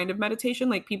personal kind of meditation.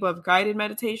 Like people have guided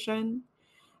meditation.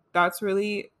 That's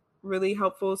really, really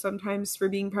helpful sometimes for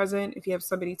being present. If you have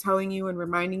somebody telling you and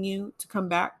reminding you to come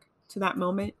back to that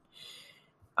moment.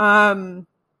 And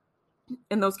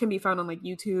those can be found on like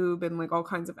YouTube and like all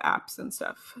kinds of apps and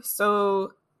stuff.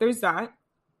 So there's that.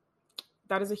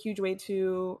 that is a huge way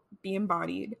to be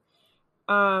embodied.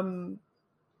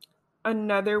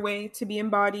 Another way to be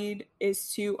embodied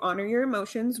is to honor your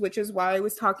emotions, which is why I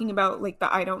was talking about like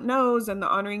the I don't knows and the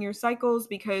honoring your cycles,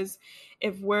 because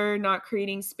if we're not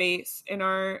creating space in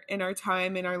our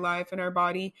time, in our life, in our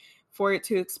body for it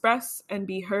to express and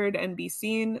be heard and be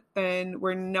seen, then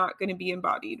we're not going to be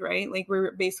embodied, right? Like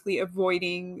we're basically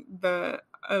avoiding the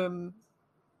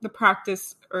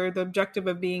practice or the objective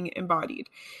of being embodied.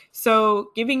 So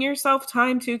giving yourself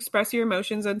time to express your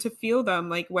emotions and to feel them,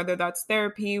 like whether that's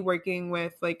therapy, working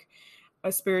with like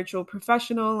a spiritual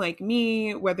professional like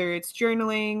me, whether it's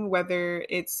journaling, whether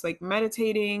it's like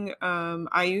meditating.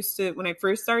 I used to, when I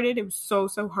first started, it was so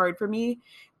hard for me.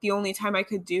 The only time I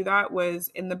could do that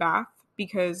was in the bath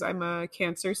because I'm a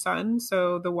Cancer sun.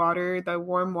 So the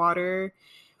warm water,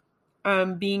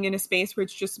 being in a space where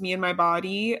it's just me and my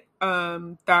body,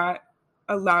 that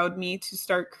allowed me to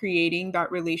start creating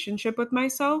that relationship with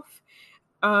myself,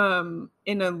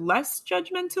 in a less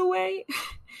judgmental way.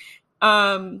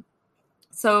 um,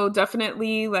 so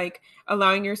definitely like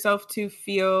allowing yourself to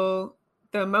feel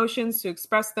the emotions, to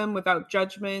express them without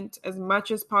judgment as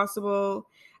much as possible.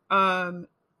 Um,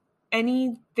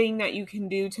 anything that you can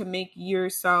do to make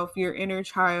yourself, your inner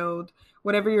child,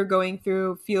 whatever you're going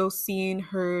through, feel seen,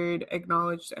 heard,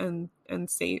 acknowledged, and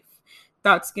safe.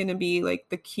 That's going to be like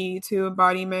the key to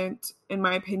embodiment, in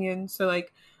my opinion. So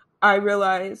like I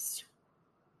realized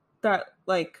that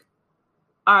like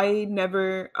I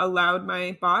never allowed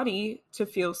my body to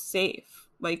feel safe.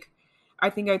 Like I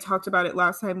think I talked about it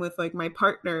last time with like my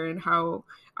partner and how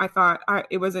I thought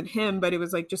it wasn't him, but it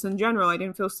was like just in general, I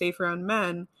didn't feel safe around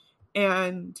men.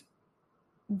 And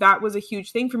that was a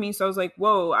huge thing for me. So I was like,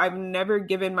 whoa, I've never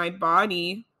given my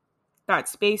body that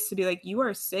space to be like, you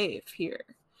are safe here.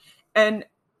 And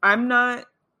I'm not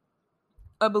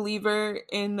a believer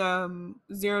in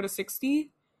 0 to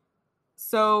 60.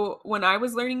 So when I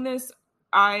was learning this,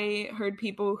 I heard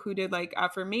people who did like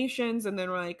affirmations and then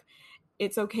were like,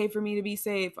 it's okay for me to be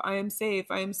safe. I am safe.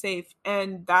 I am safe.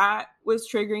 And that was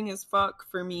triggering as fuck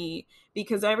for me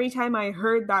because every time I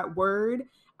heard that word,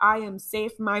 I am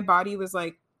safe, my body was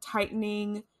like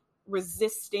tightening,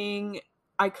 resisting.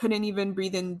 I couldn't even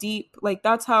breathe in deep. Like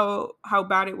that's how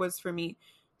bad it was for me.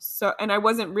 So, and I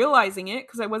wasn't realizing it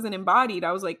because I wasn't embodied.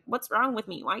 I was like, what's wrong with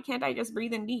me? Why can't I just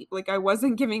breathe in deep? Like I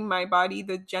wasn't giving my body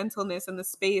the gentleness and the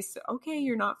space. Okay,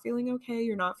 you're not feeling okay.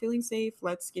 You're not feeling safe.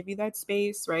 Let's give you that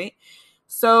space, right?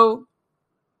 So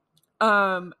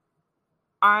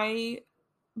I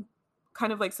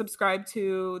kind of like subscribe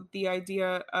to the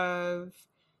idea of,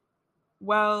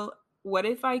 well, what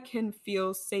if I can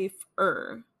feel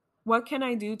safer? What can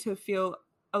I do to feel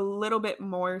a little bit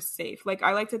more safe? Like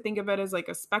I like to think of it as like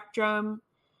a spectrum,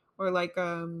 or like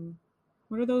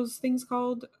what are those things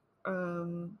called?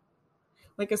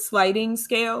 Like a sliding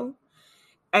scale.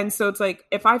 And so it's like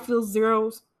if I feel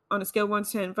 0 on a scale of 1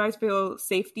 to 10, if I feel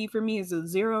safety for me is a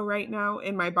 0 right now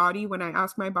in my body when I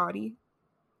ask my body.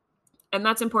 And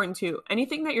that's important too.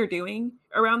 Anything that you're doing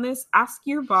around this, ask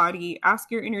your body, ask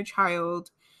your inner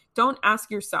child. Don't ask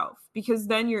yourself, because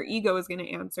then your ego is going to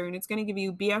answer and it's going to give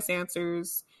you BS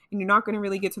answers and you're not going to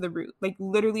really get to the root. Like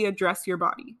literally address your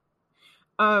body.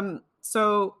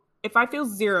 So if I feel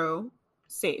 0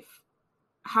 safe,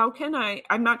 how can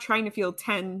I'm not trying to feel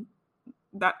 10.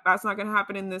 That's not going to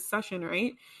happen in this session,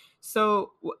 right?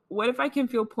 So what if I can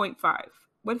feel 0.5?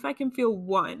 What if I can feel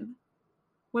 1?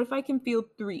 What if I can feel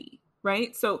 3?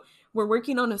 Right? So we're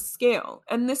working on a scale,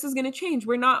 and this is going to change.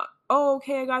 We're not, oh,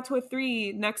 okay, I got to a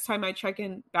 3. Next time I check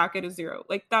in back at a 0.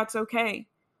 Like, that's okay.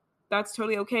 That's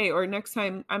totally okay. Or next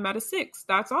time I'm at a 6.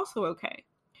 That's also okay.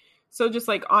 So just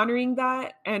like honoring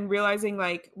that and realizing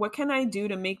like, what can I do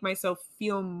to make myself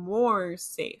feel more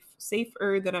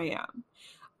safer than I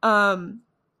am?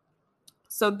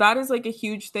 So that is like a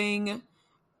huge thing.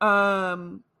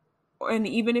 And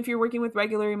even if you're working with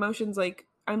regular emotions, like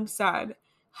I'm sad,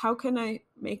 how can I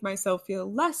make myself feel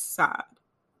less sad?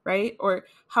 Right? Or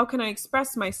how can I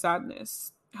express my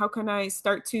sadness? How can I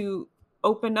start to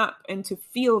open up and to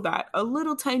feel that a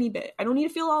little tiny bit? I don't need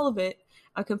to feel all of it.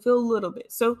 I can feel a little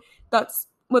bit. So that's,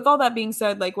 with all that being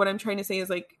said, like what I'm trying to say is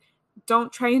like,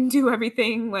 don't try and do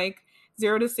everything like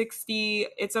 0 to 60.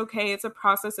 It's okay. It's a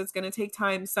process. It's going to take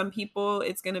time. Some people,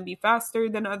 it's going to be faster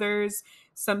than others.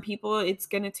 Some people, it's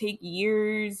going to take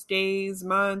years, days,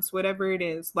 months, whatever it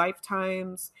is,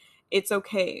 lifetimes. It's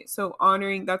okay. So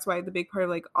honoring, that's why the big part of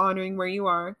like honoring where you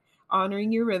are,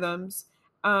 honoring your rhythms.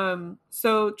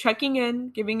 So checking in,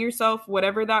 giving yourself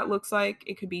whatever that looks like.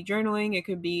 It could be journaling. It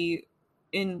could be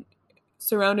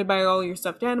surrounded by all your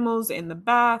stuffed animals, in the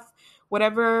bath,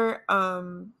 whatever.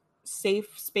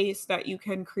 safe space that you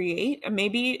can create. And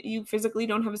maybe you physically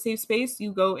don't have a safe space,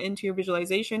 you go into your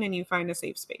visualization and you find a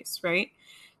safe space, right?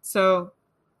 So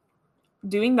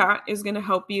doing that is going to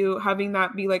help you, having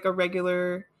that be like a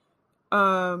regular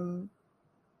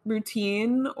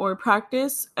routine or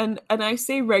practice. And I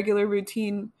say regular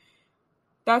routine,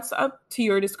 that's up to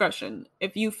your discretion.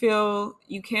 If you feel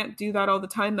you can't do that all the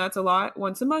time, that's a lot.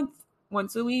 Once a month,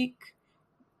 once a week,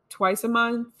 twice a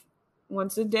month,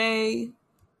 once a day,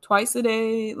 twice a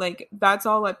day, like that's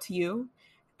all up to you.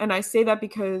 And I say that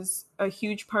because a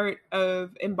huge part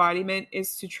of embodiment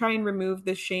is to try and remove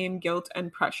the shame, guilt,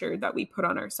 and pressure that we put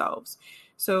on ourselves.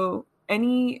 So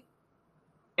any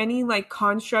like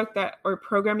construct that or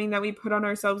programming that we put on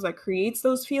ourselves that creates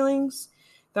those feelings,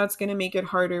 that's going to make it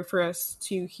harder for us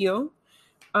to heal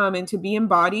and to be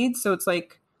embodied. So it's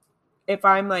like, if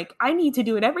I'm like, I need to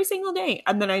do it every single day,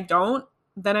 and then I don't,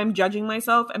 then I'm judging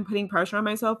myself and putting pressure on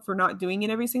myself for not doing it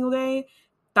every single day.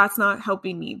 That's not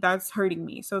helping me. That's hurting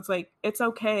me. So it's like, it's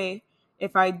okay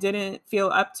if I didn't feel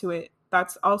up to it.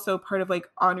 That's also part of like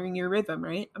honoring your rhythm,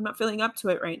 right? I'm not feeling up to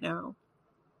it right now.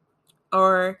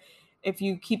 Or if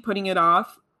you keep putting it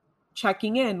off,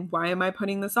 checking in. Why am I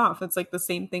putting this off? It's like the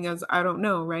same thing as I don't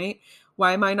know, right?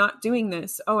 Why am I not doing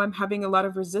this? Oh, I'm having a lot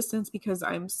of resistance because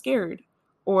I'm scared,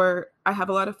 or I have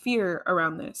a lot of fear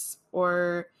around this,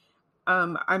 or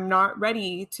I'm not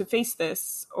ready to face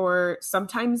this. Or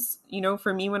sometimes,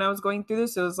 for me, when I was going through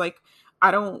this, it was like,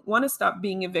 I don't want to stop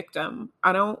being a victim.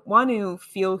 I don't want to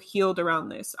feel healed around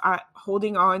this.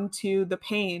 Holding on to the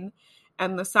pain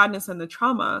and the sadness and the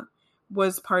trauma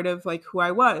was part of like who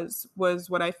I was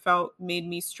what I felt made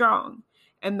me strong.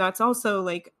 And that's also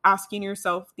like asking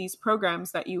yourself these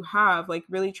programs that you have, like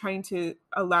really trying to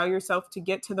allow yourself to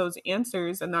get to those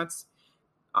answers. And that's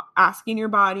asking your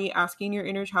body, asking your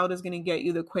inner child is going to get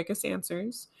you the quickest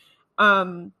answers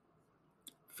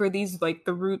for these, like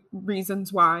the root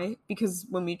reasons why, because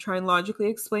when we try and logically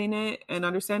explain it and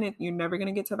understand it, you're never going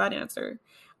to get to that answer.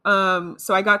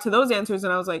 So I got to those answers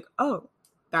and I was like, oh,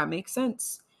 that makes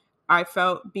sense. I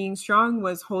felt being strong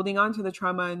was holding on to the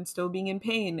trauma and still being in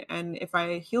pain. And if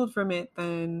I healed from it,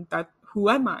 then who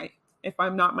am I if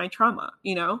I'm not my trauma,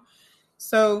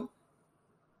 So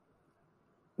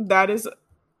that is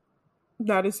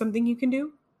something you can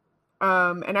do.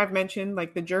 And I've mentioned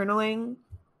like the journaling,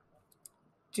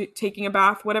 taking a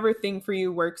bath, whatever thing for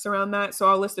you works around that. So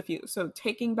I'll list a few. So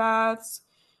taking baths,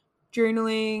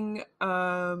 journaling,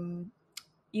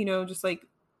 just like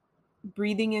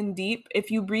breathing in deep. If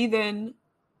you breathe in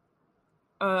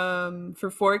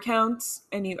for 4 counts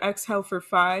and you exhale for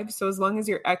 5, so as long as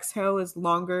your exhale is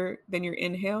longer than your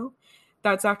inhale,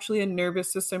 that's actually a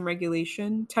nervous system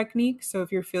regulation technique. So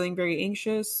if you're feeling very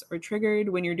anxious or triggered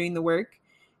when you're doing the work,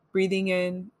 breathing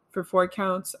in for 4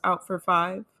 counts, out for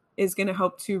 5 is going to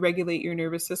help to regulate your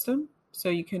nervous system so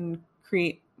you can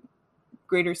create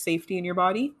greater safety in your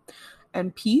body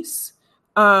and peace.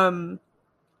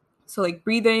 So like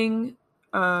breathing,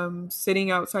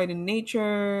 sitting outside in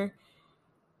nature,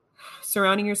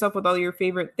 surrounding yourself with all your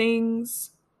favorite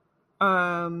things,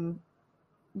 laying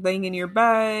in your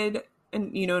bed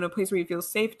and, in a place where you feel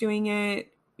safe doing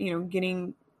it,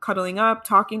 cuddling up,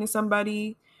 talking to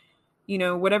somebody,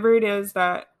 whatever it is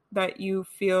that you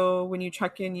feel when you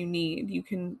check in you need, you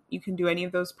can do any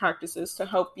of those practices to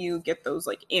help you get those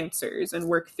like answers and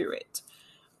work through it.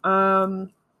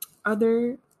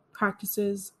 Other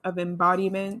practices of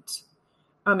embodiment,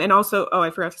 and also,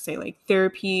 I forgot to say, like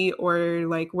therapy or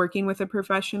like working with a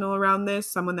professional around this,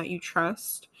 someone that you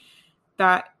trust.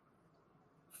 That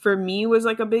for me was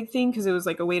like a big thing because it was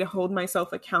like a way to hold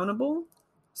myself accountable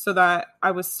so that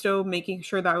I was still making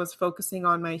sure that I was focusing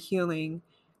on my healing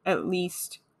at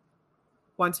least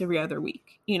once every other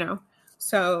week,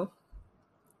 So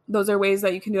those are ways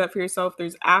that you can do that for yourself.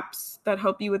 There's apps that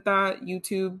help you with that,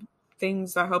 YouTube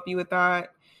things that help you with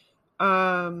that.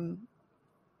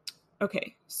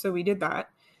 Okay, so we did that.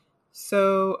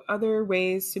 So other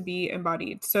ways to be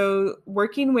embodied. So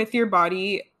working with your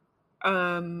body,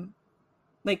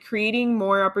 like creating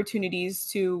more opportunities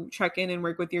to check in and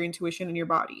work with your intuition and your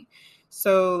body.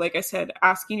 So like I said,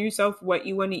 asking yourself what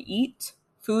you want to eat.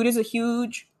 Food is a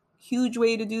huge, huge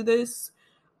way to do this.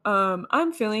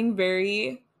 I'm feeling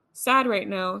very sad right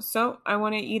now, so I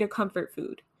want to eat a comfort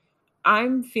food.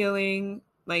 I'm feeling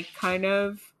like kind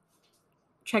of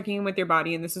checking in with your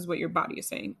body, and this is what your body is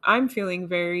saying. I'm feeling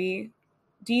very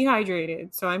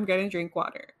dehydrated, so I'm going to drink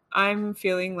water. I'm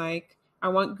feeling like I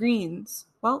want greens.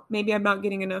 Well, maybe I'm not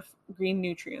getting enough green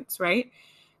nutrients, right?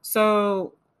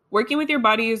 So working with your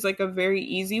body is like a very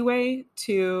easy way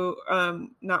to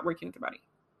not working with your body.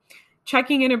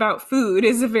 Checking in about food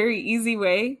is a very easy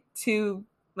way to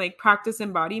like practice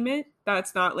embodiment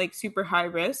that's not like super high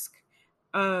risk.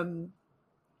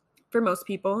 For most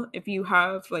people, if you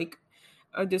have like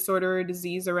a disorder or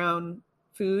disease around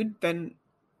food, then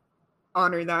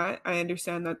honor that. I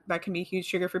understand that that can be a huge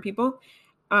trigger for people.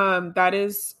 That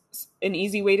is an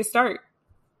easy way to start.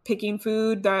 Picking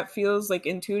food that feels like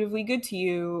intuitively good to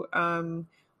you,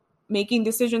 making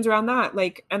decisions around that,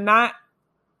 like, and that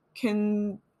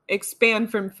can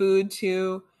expand from food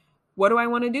to what do I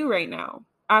want to do right now?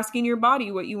 Asking your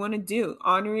body what you want to do,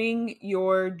 honoring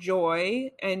your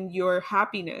joy and your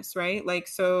happiness, right? Like,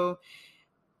 so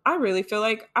I really feel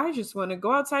like I just want to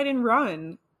go outside and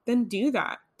run, then do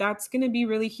that. That's going to be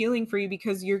really healing for you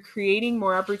because you're creating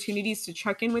more opportunities to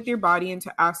check in with your body and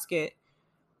to ask it,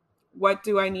 what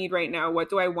do I need right now? What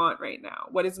do I want right now?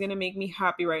 What is going to make me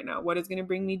happy right now? What is going to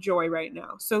bring me joy right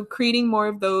now? So creating more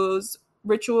of those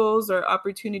rituals or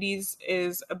opportunities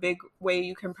is a big way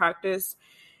you can practice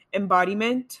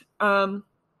embodiment. And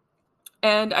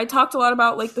I talked a lot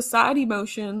about like the sad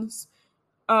emotions,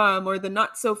 or the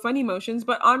not so fun emotions,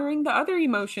 but honoring the other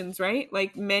emotions, right?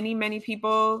 Like many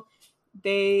people,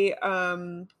 they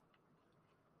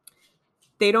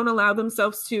they don't allow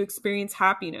themselves to experience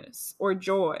happiness or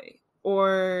joy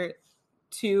or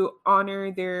to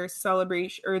honor their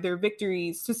celebration or their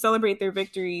victories, to celebrate their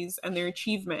victories and their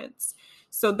achievements.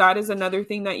 So that is another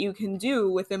thing that you can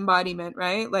do with embodiment,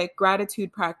 right? Like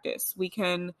gratitude practice. We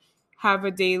can have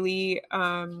a daily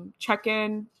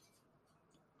check-in.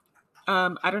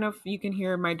 I don't know if you can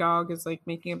hear, my dog is like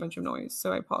making a bunch of noise,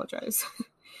 so I apologize.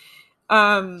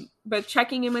 But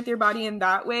checking in with your body in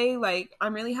that way, like,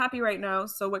 I'm really happy right now,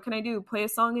 so what can I do? Play a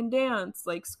song and dance,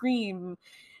 like scream,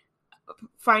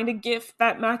 find a gift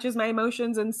that matches my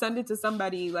emotions and send it to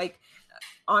somebody. Like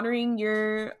honoring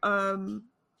your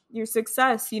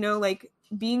success, you know, like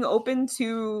being open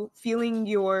to feeling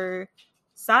your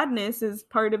sadness is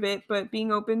part of it, but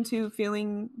being open to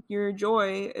feeling your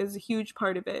joy is a huge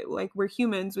part of it. Like, we're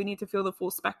humans, we need to feel the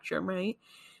full spectrum, right?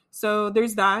 So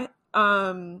there's that.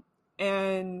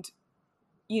 And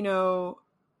you know,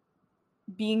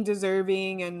 being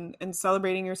deserving and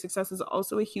celebrating your success is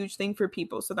also a huge thing for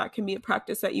people. So that can be a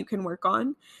practice that you can work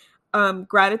on.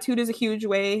 Gratitude is a huge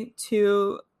way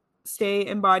to stay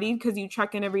embodied because you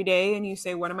check in every day and you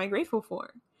say, what am I grateful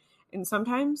for? And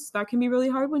sometimes that can be really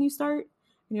hard when you start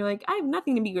and you're like, I have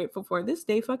nothing to be grateful for. This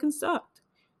day fucking sucked.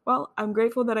 Well, I'm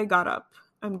grateful that I got up.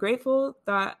 I'm grateful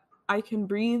that I can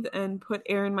breathe and put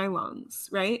air in my lungs,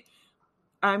 right?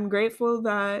 I'm grateful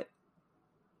that,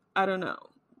 I don't know,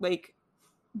 like,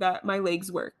 that my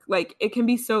legs work. Like, it can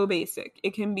be so basic.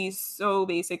 It can be so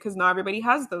basic because not everybody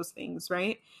has those things,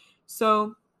 right?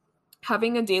 So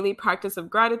having a daily practice of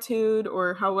gratitude,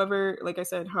 or however, like I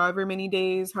said, however many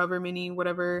days, however many,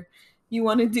 whatever you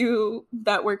want to do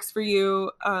that works for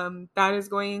you, that is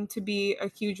going to be a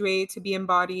huge way to be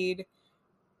embodied.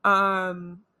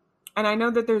 And I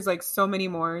know that there's like so many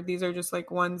more. These are just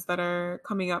like ones that are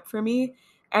coming up for me.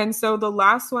 And so the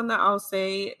last one that I'll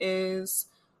say is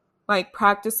like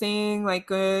practicing like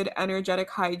good energetic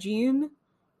hygiene,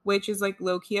 which is like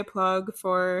low-key a plug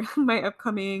for my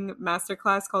upcoming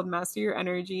masterclass called Master Your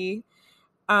Energy.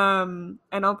 And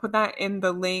I'll put that in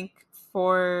the link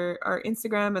for our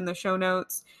Instagram and the show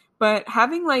notes. But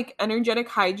having like energetic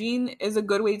hygiene is a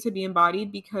good way to be embodied,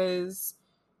 because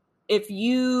if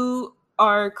you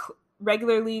are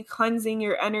regularly cleansing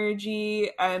your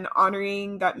energy and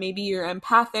honoring that maybe you're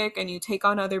empathic and you take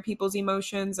on other people's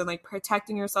emotions and like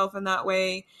protecting yourself in that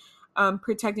way,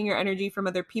 protecting your energy from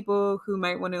other people who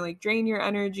might want to like drain your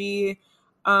energy,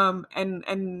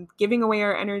 and giving away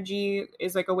our energy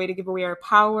is like a way to give away our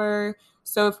power.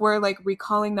 So if we're like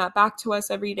recalling that back to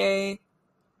us every day,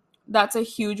 that's a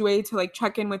huge way to like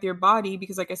check in with your body,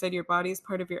 because like I said, your body is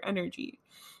part of your energy.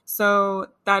 So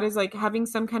that is like having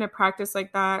some kind of practice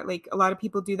like that. Like a lot of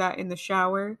people do that in the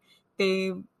shower.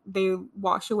 They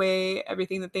wash away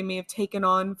everything that they may have taken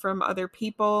on from other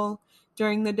people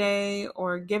during the day,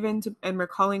 or given to, and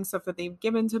recalling stuff that they've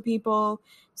given to people.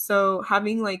 So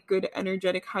having like good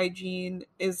energetic hygiene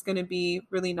is going to be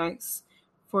really nice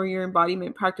for your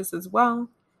embodiment practice as well.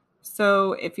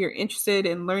 So if you're interested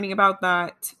in learning about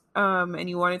that, and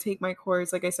you want to take my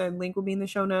course, like I said, link will be in the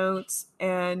show notes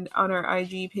and on our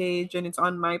IG page, and it's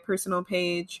on my personal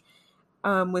page,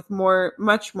 with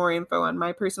much more info on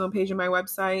my personal page and my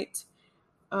website.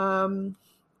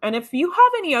 And if you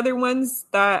have any other ones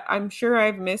that I'm sure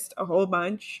I've missed a whole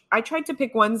bunch, I tried to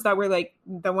pick ones that were like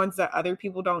the ones that other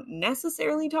people don't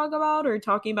necessarily talk about, or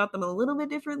talking about them a little bit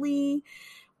differently,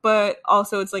 but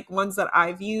also it's like ones that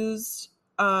I've used.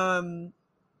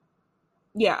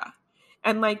 Yeah.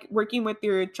 And like working with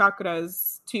your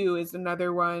chakras too is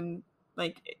another one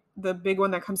Like the big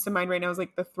one that comes to mind right now is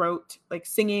like the throat, like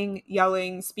singing,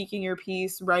 yelling, speaking your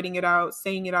piece, writing it out,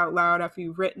 saying it out loud after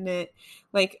you've written it,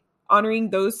 like honoring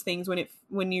those things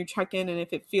when you check in, and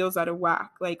if it feels out of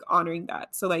whack, like honoring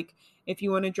that. So like if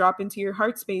you want to drop into your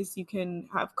heart space, you can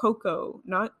have cocoa,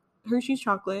 not Hershey's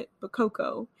chocolate, but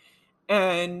cocoa.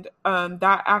 And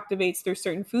that activates, there's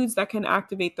certain foods that can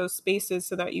activate those spaces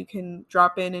so that you can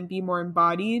drop in and be more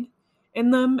embodied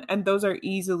in them. And those are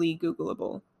easily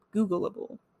Googleable.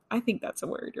 I think that's a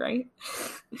word, right?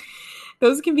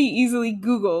 Those can be easily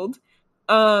Googled.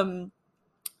 And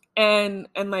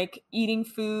like eating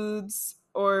foods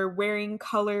or wearing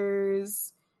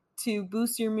colors to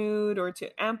boost your mood or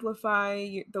to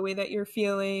amplify the way that you're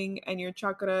feeling and your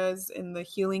chakras and the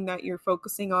healing that you're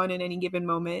focusing on in any given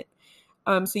moment.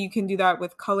 So you can do that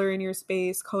with color in your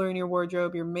space, color in your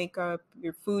wardrobe, your makeup,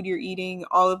 your food you're eating.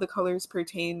 All of the colors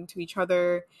pertain to each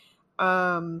other.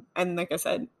 And like I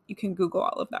said, you can Google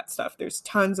all of that stuff. There's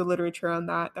tons of literature on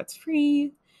that. That's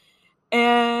free.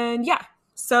 And yeah,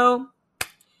 so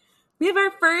we have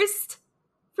our first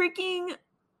freaking,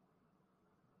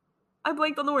 I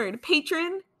blanked on the word,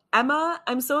 patron, Emma.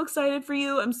 I'm so excited for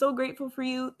you. I'm so grateful for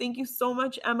you. Thank you so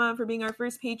much, Emma, for being our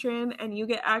first patron. And you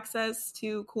get access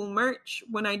to cool merch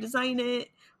when I design it,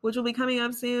 which will be coming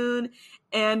up soon,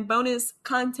 and bonus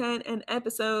content and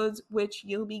episodes, which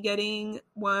you'll be getting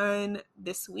one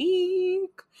this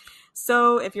week.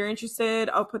 So if you're interested,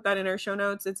 I'll put that in our show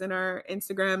notes. It's in our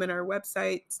Instagram and our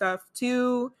website stuff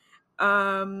too.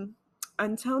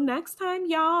 Until next time,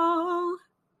 y'all,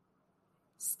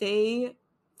 stay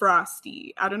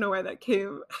frosty. I don't know why that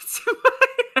came to my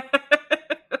head.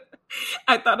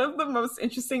 I thought of the most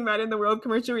interesting man in the world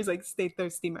commercial where he's like, stay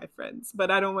thirsty, my friends.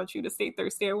 But I don't want you to stay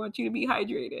thirsty. I want you to be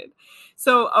hydrated.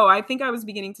 So, I think I was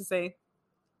beginning to say,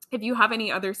 if you have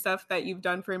any other stuff that you've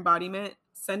done for embodiment,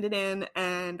 send it in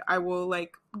and I will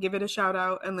like give it a shout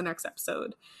out in the next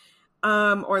episode.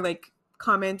 Or like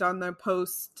comment on the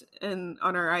post and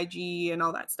on our IG and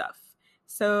all that stuff.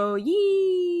 So,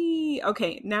 yee!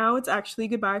 Okay, now it's actually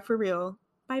goodbye for real.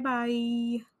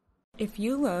 Bye-bye. If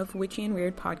you love Witchy and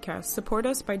Weird podcasts, support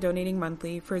us by donating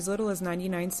monthly for as little as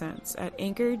 99 cents at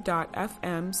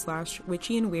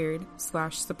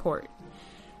anchor.fm/witchyandweird/support.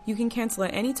 You can cancel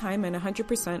at any time and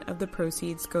 100% of the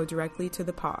proceeds go directly to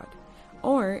the pod.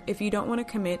 Or, if you don't want to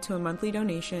commit to a monthly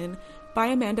donation, buy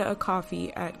Amanda a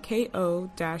coffee at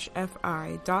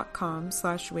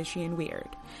ko-fi.com/wishyandweird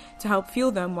to help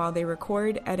fuel them while they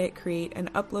record, edit, create,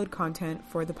 and upload content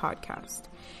for the podcast.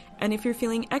 And if you're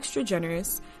feeling extra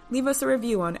generous, leave us a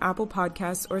review on Apple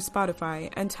Podcasts or Spotify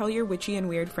and tell your witchy and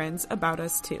weird friends about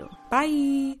us too.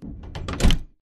 Bye!